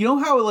know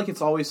how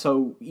it's always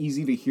so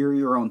easy to hear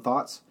your own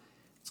thoughts?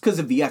 It's because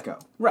of the echo.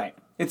 Right.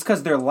 It's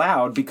because they're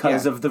loud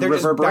because of the they're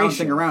reverberation. just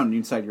bouncing around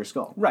inside your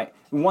skull. Right.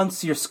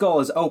 Once your skull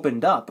is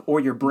opened up or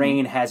your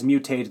brain has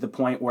mutated to the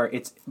point where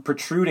it's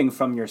protruding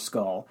from your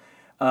skull,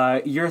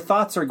 your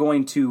thoughts are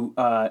going to,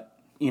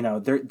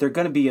 they're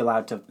going to be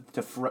allowed to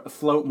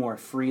float more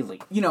freely.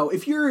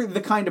 If you're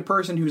the kind of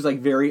person who's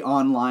very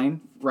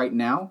online right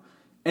now,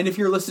 and if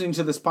you're listening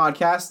to this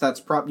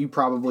podcast, you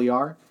probably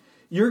are.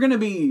 You're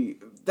already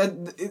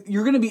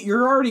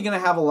going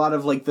to have a lot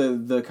of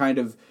the kind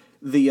of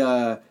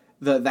the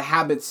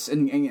habits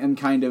and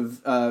kind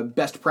of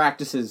best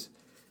practices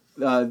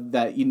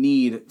that you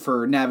need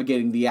for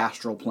navigating the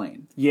astral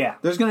plane. Yeah.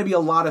 There's going to be a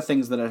lot of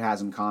things that it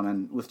has in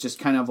common with just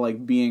kind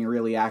of being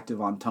really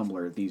active on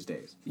Tumblr these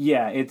days.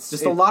 Yeah, it's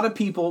a lot of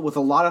people with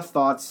a lot of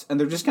thoughts, and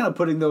they're just kind of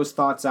putting those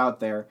thoughts out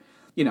there.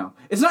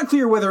 It's not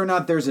clear whether or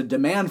not there's a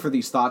demand for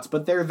these thoughts,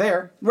 but they're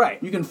there.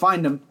 Right. You can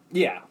find them.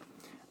 Yeah.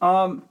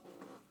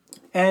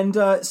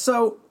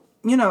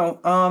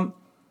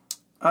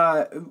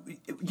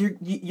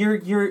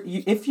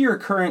 If you're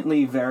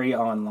currently very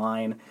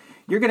online,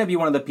 you're going to be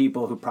one of the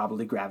people who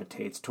probably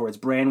gravitates towards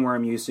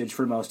brainworm usage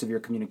for most of your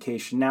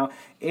communication. Now,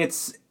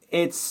 it's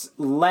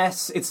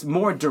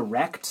more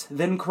direct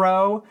than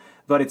crow,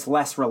 but it's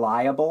less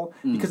reliable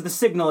because the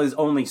signal is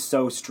only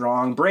so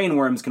strong.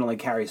 Brainworms can only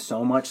carry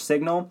so much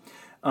signal,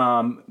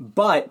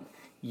 but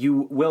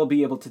you will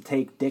be able to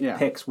take dick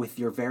pics with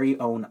your very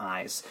own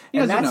eyes,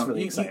 and that's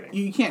really exciting.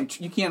 You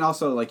can't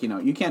also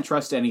you can't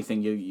trust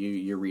anything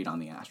you read on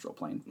the astral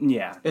plane.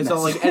 Yeah, it's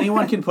all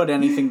anyone can put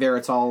anything there.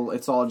 It's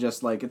all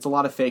just it's a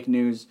lot of fake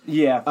news.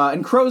 Yeah,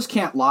 and crows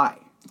can't lie,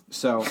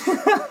 so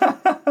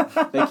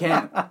they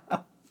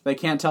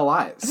can't tell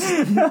lies.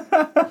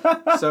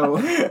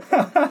 So.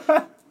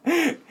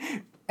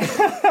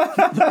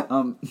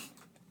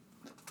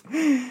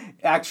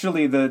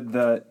 Actually,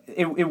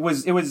 it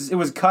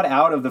was cut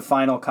out of the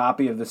final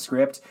copy of the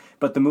script,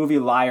 but the movie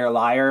Liar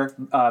Liar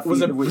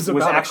was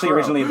actually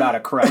originally about a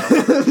crow.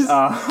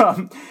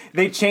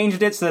 They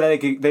changed it so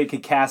that they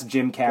could cast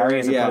Jim Carrey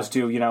as opposed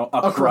to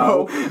a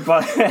crow.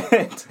 But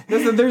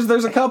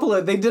there's a couple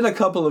of they did a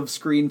couple of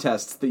screen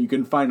tests that you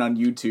can find on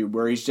YouTube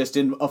where he's just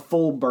in a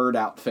full bird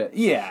outfit.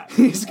 Yeah,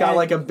 he's got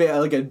like a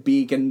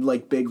beak and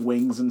like big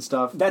wings and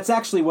stuff. That's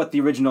actually what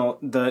the original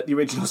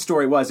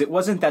story was. It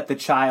wasn't that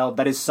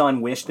his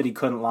son wished that he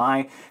couldn't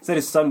lie. It's that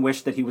his son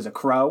wished that he was a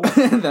crow.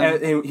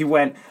 And he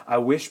went, I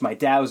wish my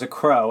dad was a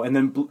crow, and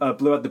then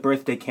blew out the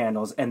birthday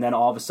candles, and then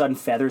all of a sudden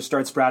feathers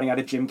start sprouting out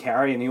of Jim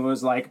Carrey, and he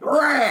was like,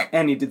 Rah!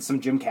 And he did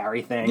some Jim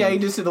Carrey thing. Yeah, he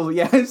just did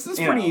it's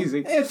pretty easy.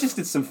 It just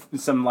did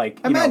some like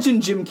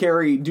imagine Jim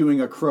Carrey doing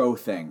a crow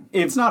thing.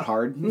 It's not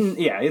hard.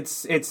 Yeah,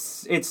 it's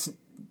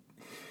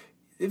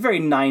very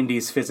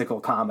 90s physical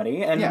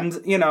comedy, and it's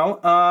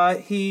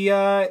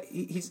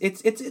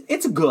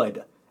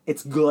good.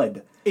 It's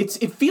good.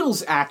 It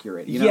feels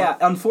accurate. Yeah,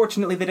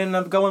 unfortunately, they didn't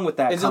end up going with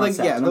that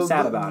concept. I'm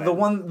sad about it.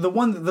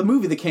 The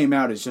movie that came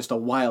out is just a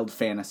wild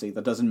fantasy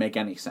that doesn't make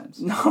any sense.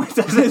 No, it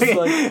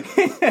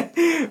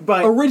doesn't.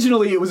 But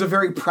originally, it was a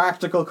very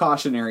practical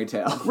cautionary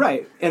tale.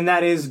 Right, and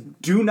that is,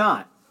 do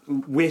not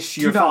wish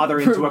your father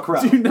into a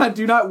crow.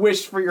 Do not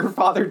wish for your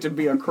father to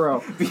be a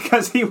crow.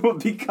 Because he will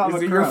become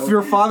a crow.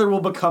 Your father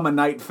will become a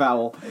night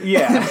fowl.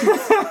 Yeah.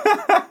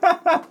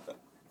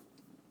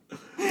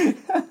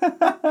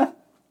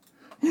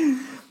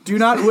 Do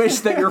not wish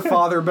that your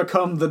father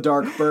become the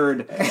dark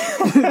bird.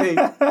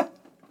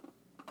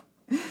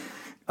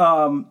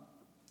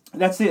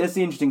 That's the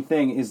interesting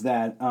thing is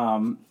that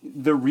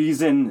the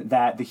reason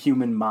that the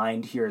human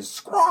mind hears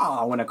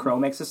squaw when a crow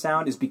makes a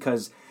sound is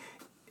because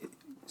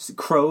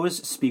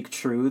crows speak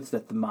truths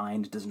that the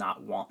mind does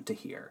not want to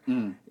hear.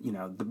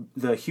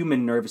 The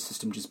human nervous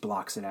system just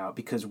blocks it out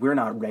because we're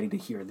not ready to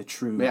hear the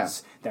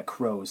truths that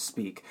crows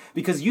speak.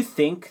 Because you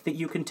think that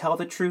you can tell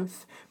the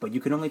truth, but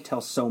you can only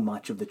tell so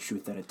much of the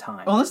truth at a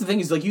time. Well, that's the thing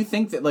is, like, you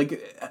think that, like,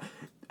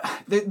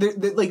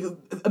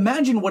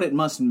 imagine what it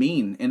must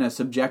mean in a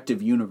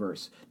subjective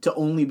universe to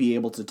only be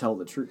able to tell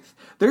the truth.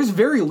 There's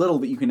very little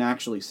that you can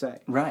actually say.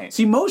 Right.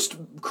 See, most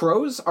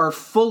crows are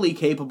fully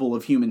capable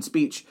of human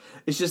speech.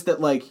 It's just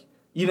that, like,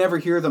 you never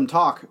hear them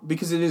talk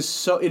because it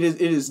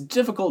is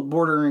difficult,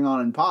 bordering on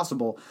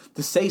impossible,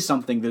 to say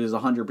something that is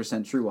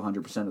 100% true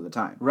 100% of the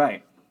time.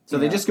 Right. So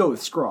they just go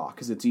with scraw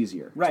because it's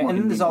easier. Right, and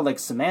then there's all, like,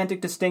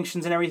 semantic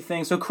distinctions and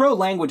everything. So crow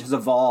language has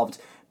evolved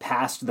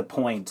past the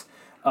point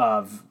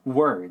of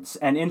words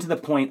and into the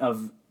point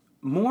of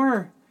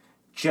more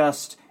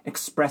just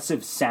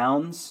expressive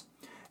sounds.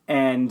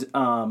 And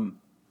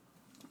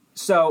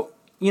so,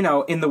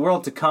 in the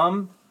world to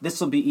come, this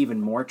will be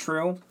even more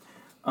true.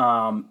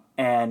 So,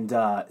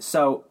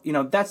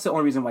 that's the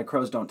only reason why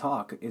crows don't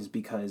talk is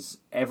because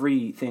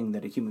everything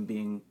that a human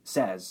being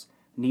says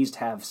needs to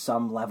have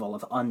some level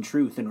of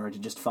untruth in order to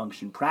just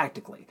function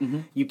practically.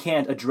 Mm-hmm. You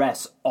can't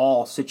address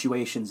all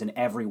situations in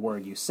every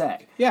word you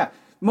say. Yeah.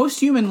 Most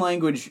human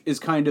language is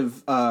kind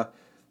of,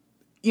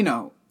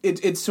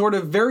 it's sort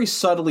of very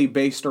subtly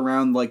based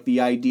around, like,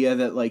 the idea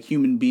that, like,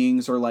 human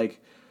beings are, like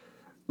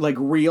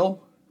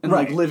real and,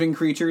 like, living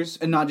creatures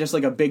and not just,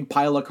 like, a big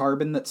pile of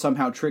carbon that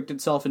somehow tricked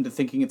itself into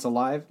thinking it's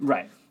alive.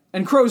 Right.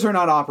 And crows are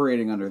not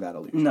operating under that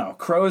illusion. No,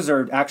 crows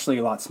are actually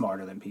a lot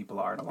smarter than people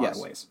are in a lot of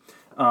ways.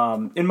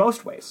 In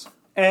most ways.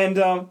 And,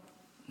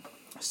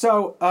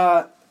 so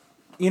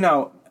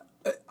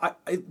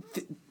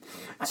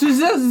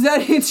does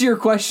that answer your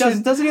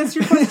question? Does it answer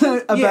your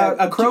question? About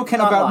a crow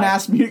cannot about lie.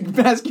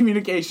 mass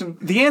communication.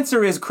 The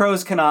answer is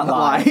crows cannot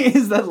lie.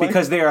 Is that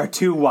because they are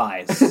too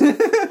wise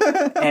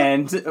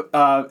and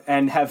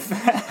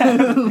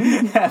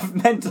have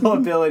mental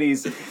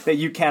abilities that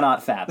you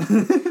cannot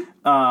fathom.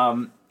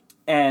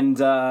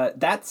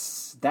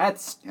 That's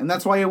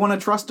why you want to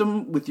trust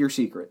them with your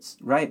secrets.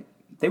 Right.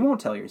 They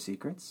won't tell your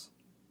secrets.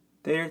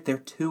 They're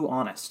too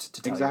honest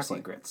to tell your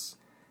secrets.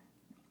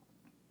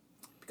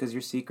 Because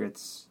your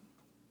secrets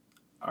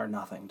are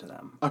nothing to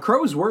them. A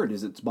crow's word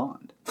is its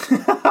bond.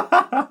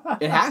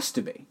 It has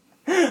to be.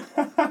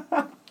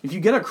 If you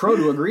get a crow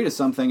to agree to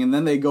something and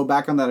then they go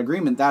back on that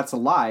agreement, that's a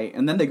lie,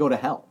 and then they go to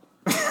hell.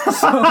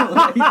 So,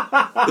 like,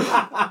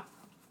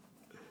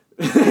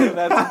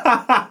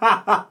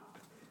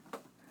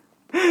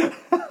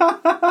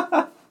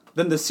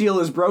 then the seal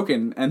is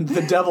broken and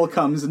the devil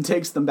comes and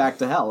takes them back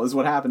to hell, is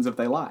what happens if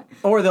they lie.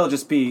 Or they'll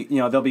just be,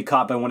 they'll be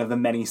caught by one of the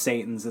many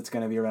Satans that's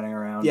going to be running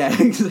around. Yeah,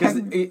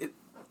 exactly.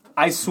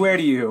 I swear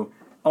to you,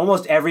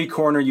 almost every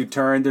corner you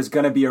turn, there's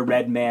going to be a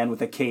red man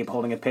with a cape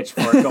holding a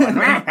pitchfork going,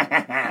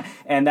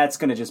 and that's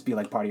going to just be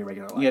like part of your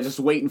regular life. Yeah, just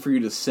waiting for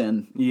you to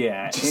sin.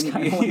 Yeah,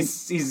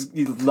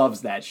 he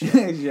loves that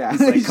shit. Yeah.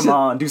 He's like, come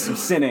on, do some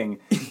sinning.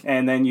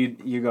 And then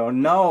you go,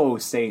 no,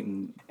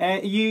 Satan.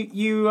 And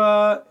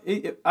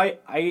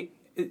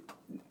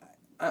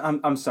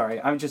I'm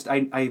sorry.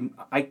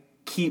 I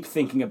keep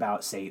thinking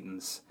about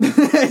Satans.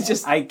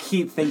 Just I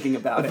keep thinking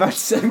about about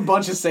it. a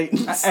bunch of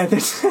Satans. And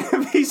there's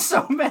going to be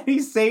so many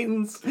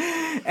Satans.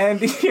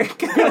 And you're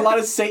A lot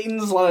of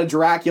Satans, a lot of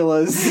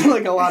Draculas,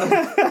 like a lot of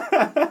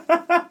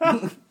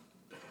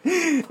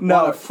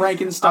lot of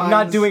Frankensteins. I'm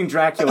not doing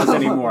Draculas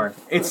anymore.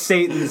 It's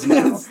Satans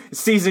now.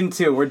 Season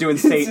 2, we're doing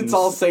Satans. It's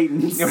all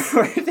Satans.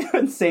 We're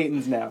doing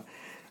Satans now.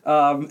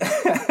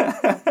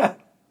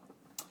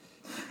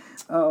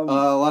 A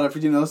lot of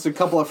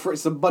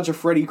it's a bunch of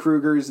Freddy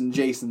Kruegers and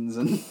Jasons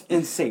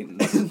And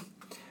Satans.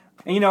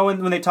 And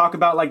when they talk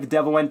about like the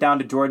devil went down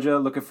to Georgia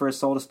looking for a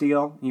soul to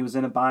steal, he was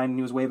in a bind,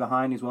 he was way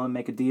behind, he was willing to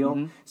make a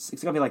deal.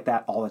 It's gonna be like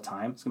that all the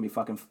time. It's gonna be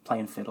fucking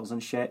playing fiddles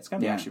and shit. It's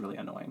gonna be actually really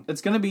annoying.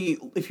 It's gonna be,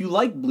 if you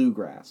like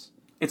bluegrass,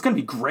 It's gonna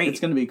be great. it's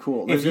gonna be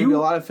cool. There's gonna be a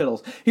lot of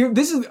fiddles. Here,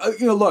 this is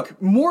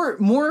look, more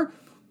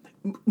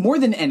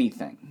than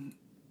anything,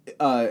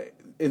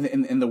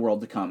 in the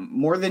world to come,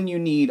 more than you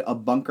need a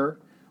bunker.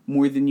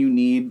 More than you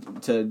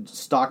need to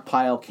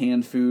stockpile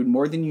canned food,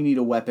 more than you need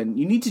a weapon,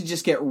 you need to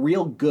just get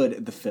real good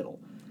at the fiddle.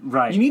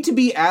 Right. You need to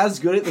be as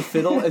good at the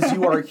fiddle as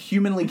you are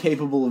humanly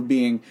capable of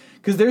being,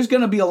 because there's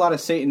going to be a lot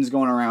of Satans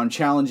going around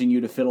challenging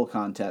you to fiddle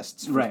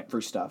contests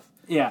for stuff.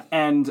 Yeah,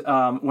 and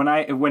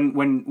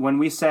when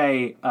we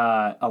say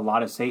a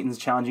lot of Satans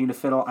challenging you to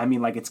fiddle, I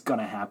mean like it's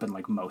gonna happen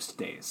like most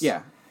days.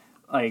 Yeah.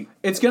 Like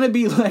It's going to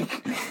be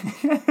like...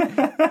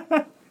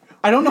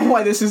 I don't know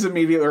why this is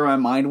immediately where my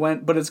mind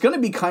went, but it's going to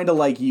be kind of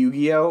like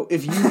Yu-Gi-Oh!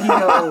 If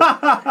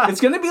Yu-Gi-Oh!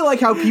 It's going to be like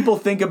how people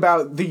think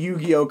about the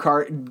Yu-Gi-Oh!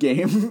 Card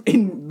game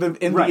in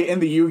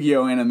the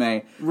Yu-Gi-Oh!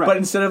 Anime. Right. But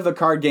instead of the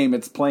card game,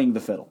 it's playing the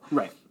fiddle.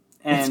 right.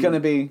 And It's going to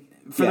be...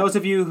 for those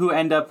of you who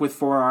end up with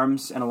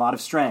forearms and a lot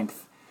of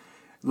strength,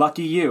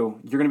 lucky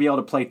you, you're going to be able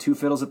to play 2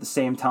 fiddles at the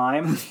same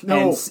time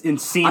and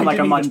seem like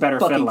a much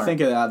better fiddler.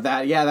 Think of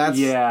that. Yeah, that's...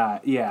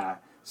 Yeah.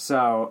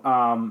 So,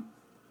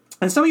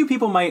 and some of you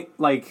people might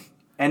like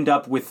end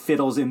up with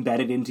fiddles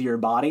embedded into your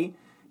body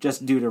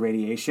just due to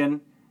radiation.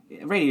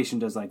 Radiation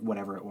does like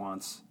whatever it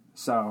wants.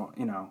 So,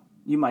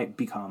 you might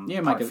become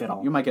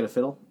fiddle. You might get a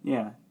fiddle.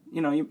 Yeah.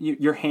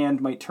 Your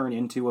hand might turn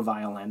into a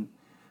violin.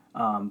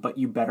 But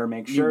you better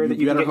make sure that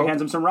you can better get your hope.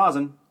 hands on some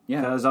rosin.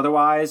 Yeah. Because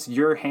otherwise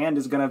your hand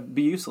is going to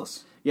be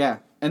useless. Yeah,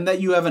 and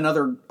that you have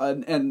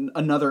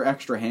another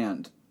extra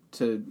hand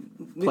to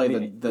play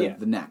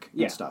the neck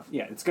and stuff.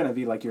 Yeah, it's going to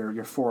be like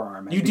your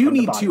forearm. You do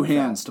need 2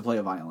 hands to play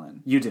a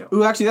violin. You do.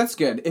 Ooh, actually, that's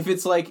good. If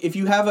it's like if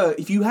you have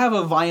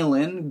a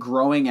violin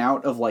growing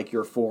out of like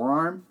your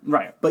forearm,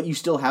 Right. but you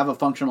still have a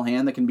functional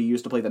hand that can be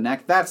used to play the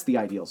neck, that's the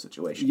ideal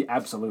situation. Yeah,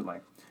 absolutely.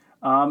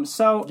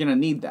 So You're gonna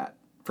need that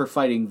for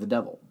fighting the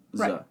devil.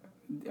 right.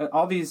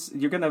 All these,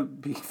 you're going to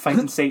be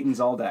fighting Satans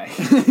all day.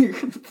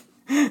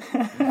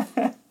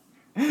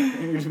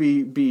 You're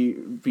gonna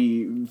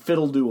be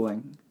fiddle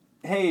dueling.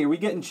 Hey, are we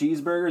getting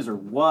cheeseburgers or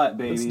what,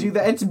 baby? Let's do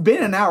that. It's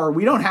been an hour.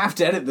 We don't have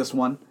to edit this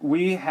one.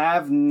 We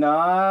have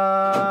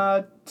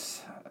not.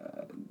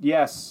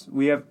 Yes,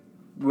 we have.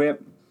 Where?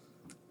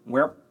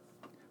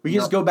 We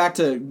just go back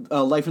to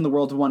Life in the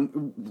World to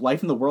One,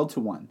 Life in the World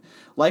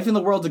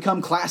to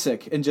Come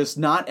classic, and just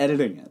not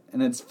editing it,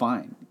 and it's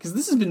fine because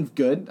this has been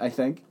good. I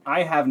think.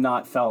 I have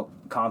not felt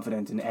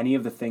confident in any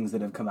of the things that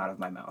have come out of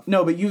my mouth.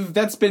 No, but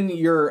that's been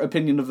your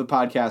opinion of the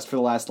podcast for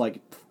the last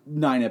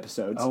 9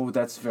 episodes. Oh,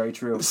 that's very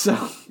true. So,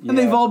 Yeah. and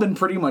they've all been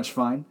pretty much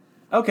fine.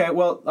 Okay,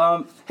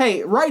 well,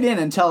 Hey, write in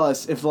and tell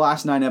us if the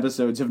last 9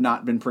 episodes have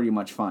not been pretty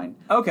much fine.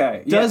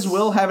 okay. Does yes.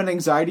 Will have an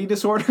anxiety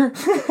disorder?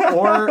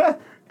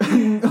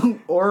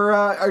 or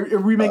are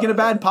we making a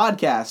bad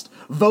podcast?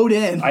 Vote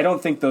in. I don't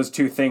think those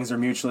two things are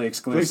mutually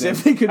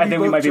exclusive. They could I be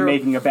think we both might true. be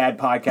making a bad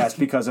podcast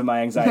because of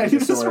my anxiety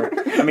disorder.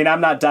 I mean, I'm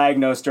not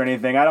diagnosed or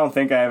anything. I don't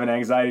think I have an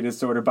anxiety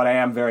disorder, but I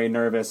am very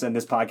nervous, and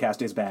this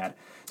podcast is bad.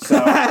 So,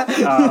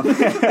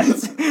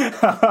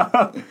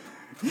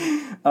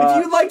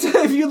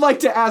 If you'd like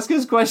to ask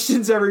us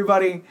questions,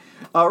 everybody,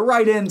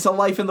 write in to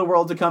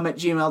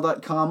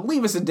lifeintheworldtocome@gmail.com.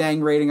 Leave us a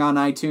dang rating on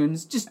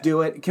iTunes. Just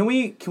do it. can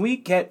we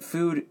get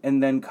food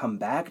and then come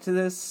back to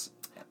this?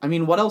 I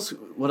mean, what else? It's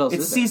is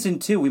there? season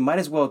 2. We might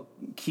as well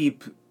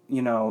keep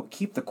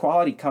the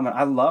quality coming.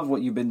 I love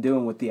what you've been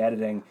doing with the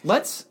editing.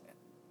 Let's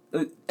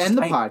end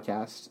the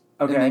podcast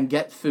Okay. and then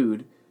get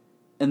food,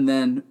 and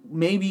then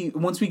maybe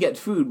once we get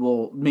food,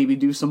 we'll maybe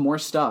do some more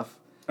stuff.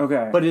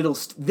 Okay. But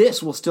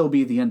this will still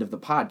be the end of the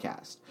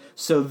podcast,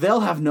 so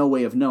they'll have no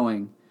way of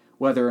knowing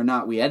whether or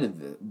not we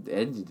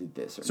edited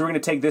this. Or so we're going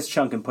to take this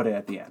chunk and put it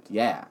at the end.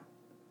 yeah,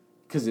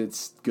 because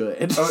it's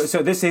good. Oh,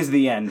 so this is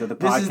the end of the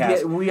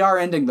podcast. We are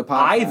ending the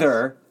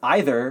podcast.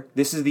 Either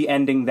this is the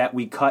ending that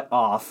we cut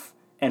off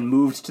and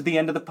moved to the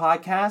end of the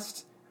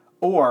podcast,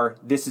 or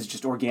this is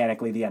just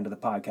organically the end of the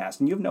podcast,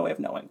 and you have no way of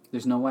knowing.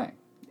 There's no way.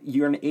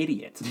 You're an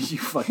idiot. You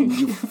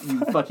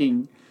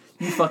fucking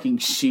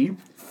sheep.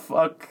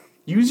 Fuck.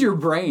 Use your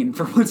brain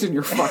for once in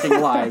your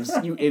fucking lives,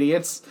 you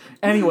idiots.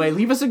 Anyway,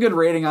 leave us a good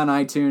rating on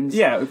iTunes.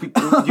 Yeah,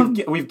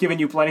 we've given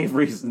you plenty of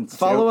reasons.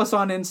 Follow us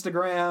on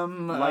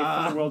Instagram.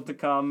 Life in the World to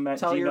Come at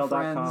tell your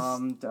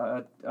gmail.com.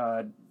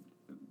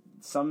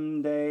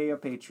 someday a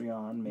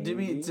Patreon,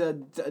 maybe.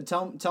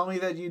 Tell me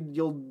that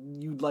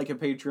you'd like a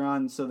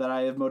Patreon so that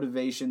I have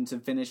motivation to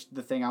finish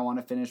the thing I want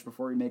to finish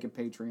before we make a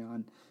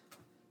Patreon.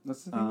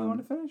 What's the thing you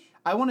want to finish?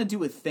 I want to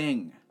do a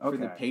thing for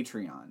the Okay.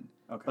 Patreon,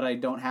 Okay. but I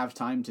don't have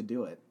time to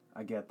do it.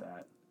 I get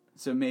that.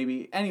 So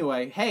maybe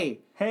anyway. Hey,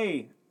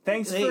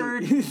 Thanks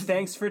Hey.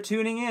 thanks for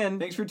tuning in.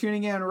 thanks for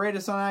tuning in. Rate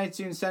us on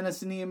iTunes. Send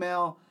us an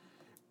email.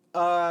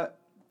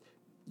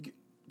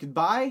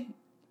 Goodbye.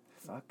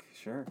 Fuck,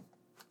 sure.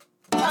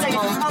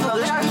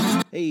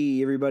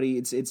 Hey everybody,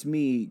 it's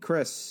me,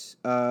 Chris.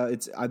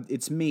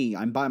 It's me.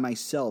 I'm by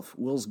myself.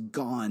 Will's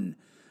gone.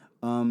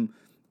 I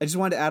just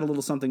wanted to add a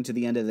little something to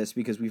the end of this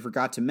because we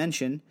forgot to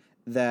mention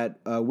that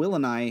Will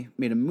and I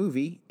made a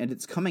movie and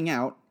it's coming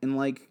out in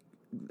like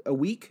a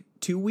week,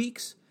 2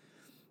 weeks.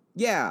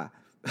 Yeah.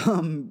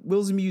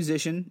 Will's a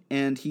musician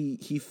and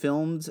he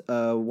filmed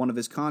one of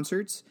his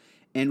concerts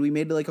and we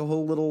made like a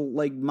whole little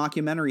like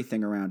mockumentary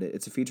thing around it.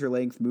 It's a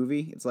feature-length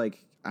movie. It's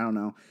like, I don't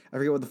know. I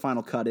forget what the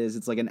final cut is.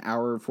 It's like an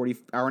hour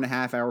and a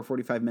half,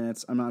 45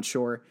 minutes. I'm not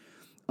sure.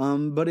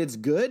 But it's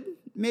good,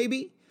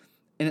 maybe.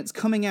 And it's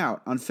coming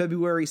out on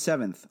February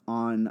 7th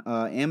on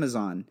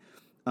Amazon.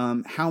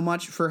 How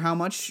much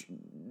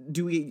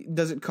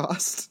does it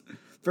cost?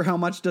 For how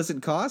much does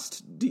it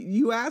cost? Do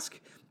you ask?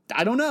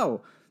 I don't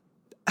know.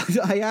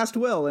 I asked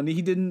Will, and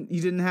he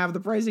didn't have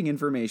the pricing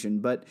information,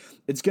 but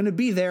it's going to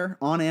be there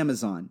on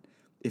Amazon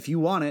if you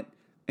want it,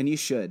 and you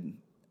should,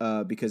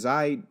 because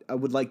I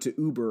would like to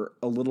Uber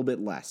a little bit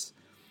less.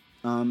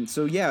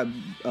 So yeah,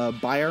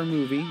 buy our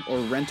movie or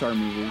rent our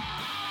movie.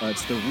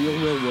 It's The Real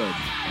Will Wood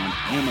on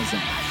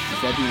Amazon,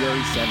 February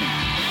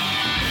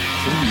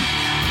 7th.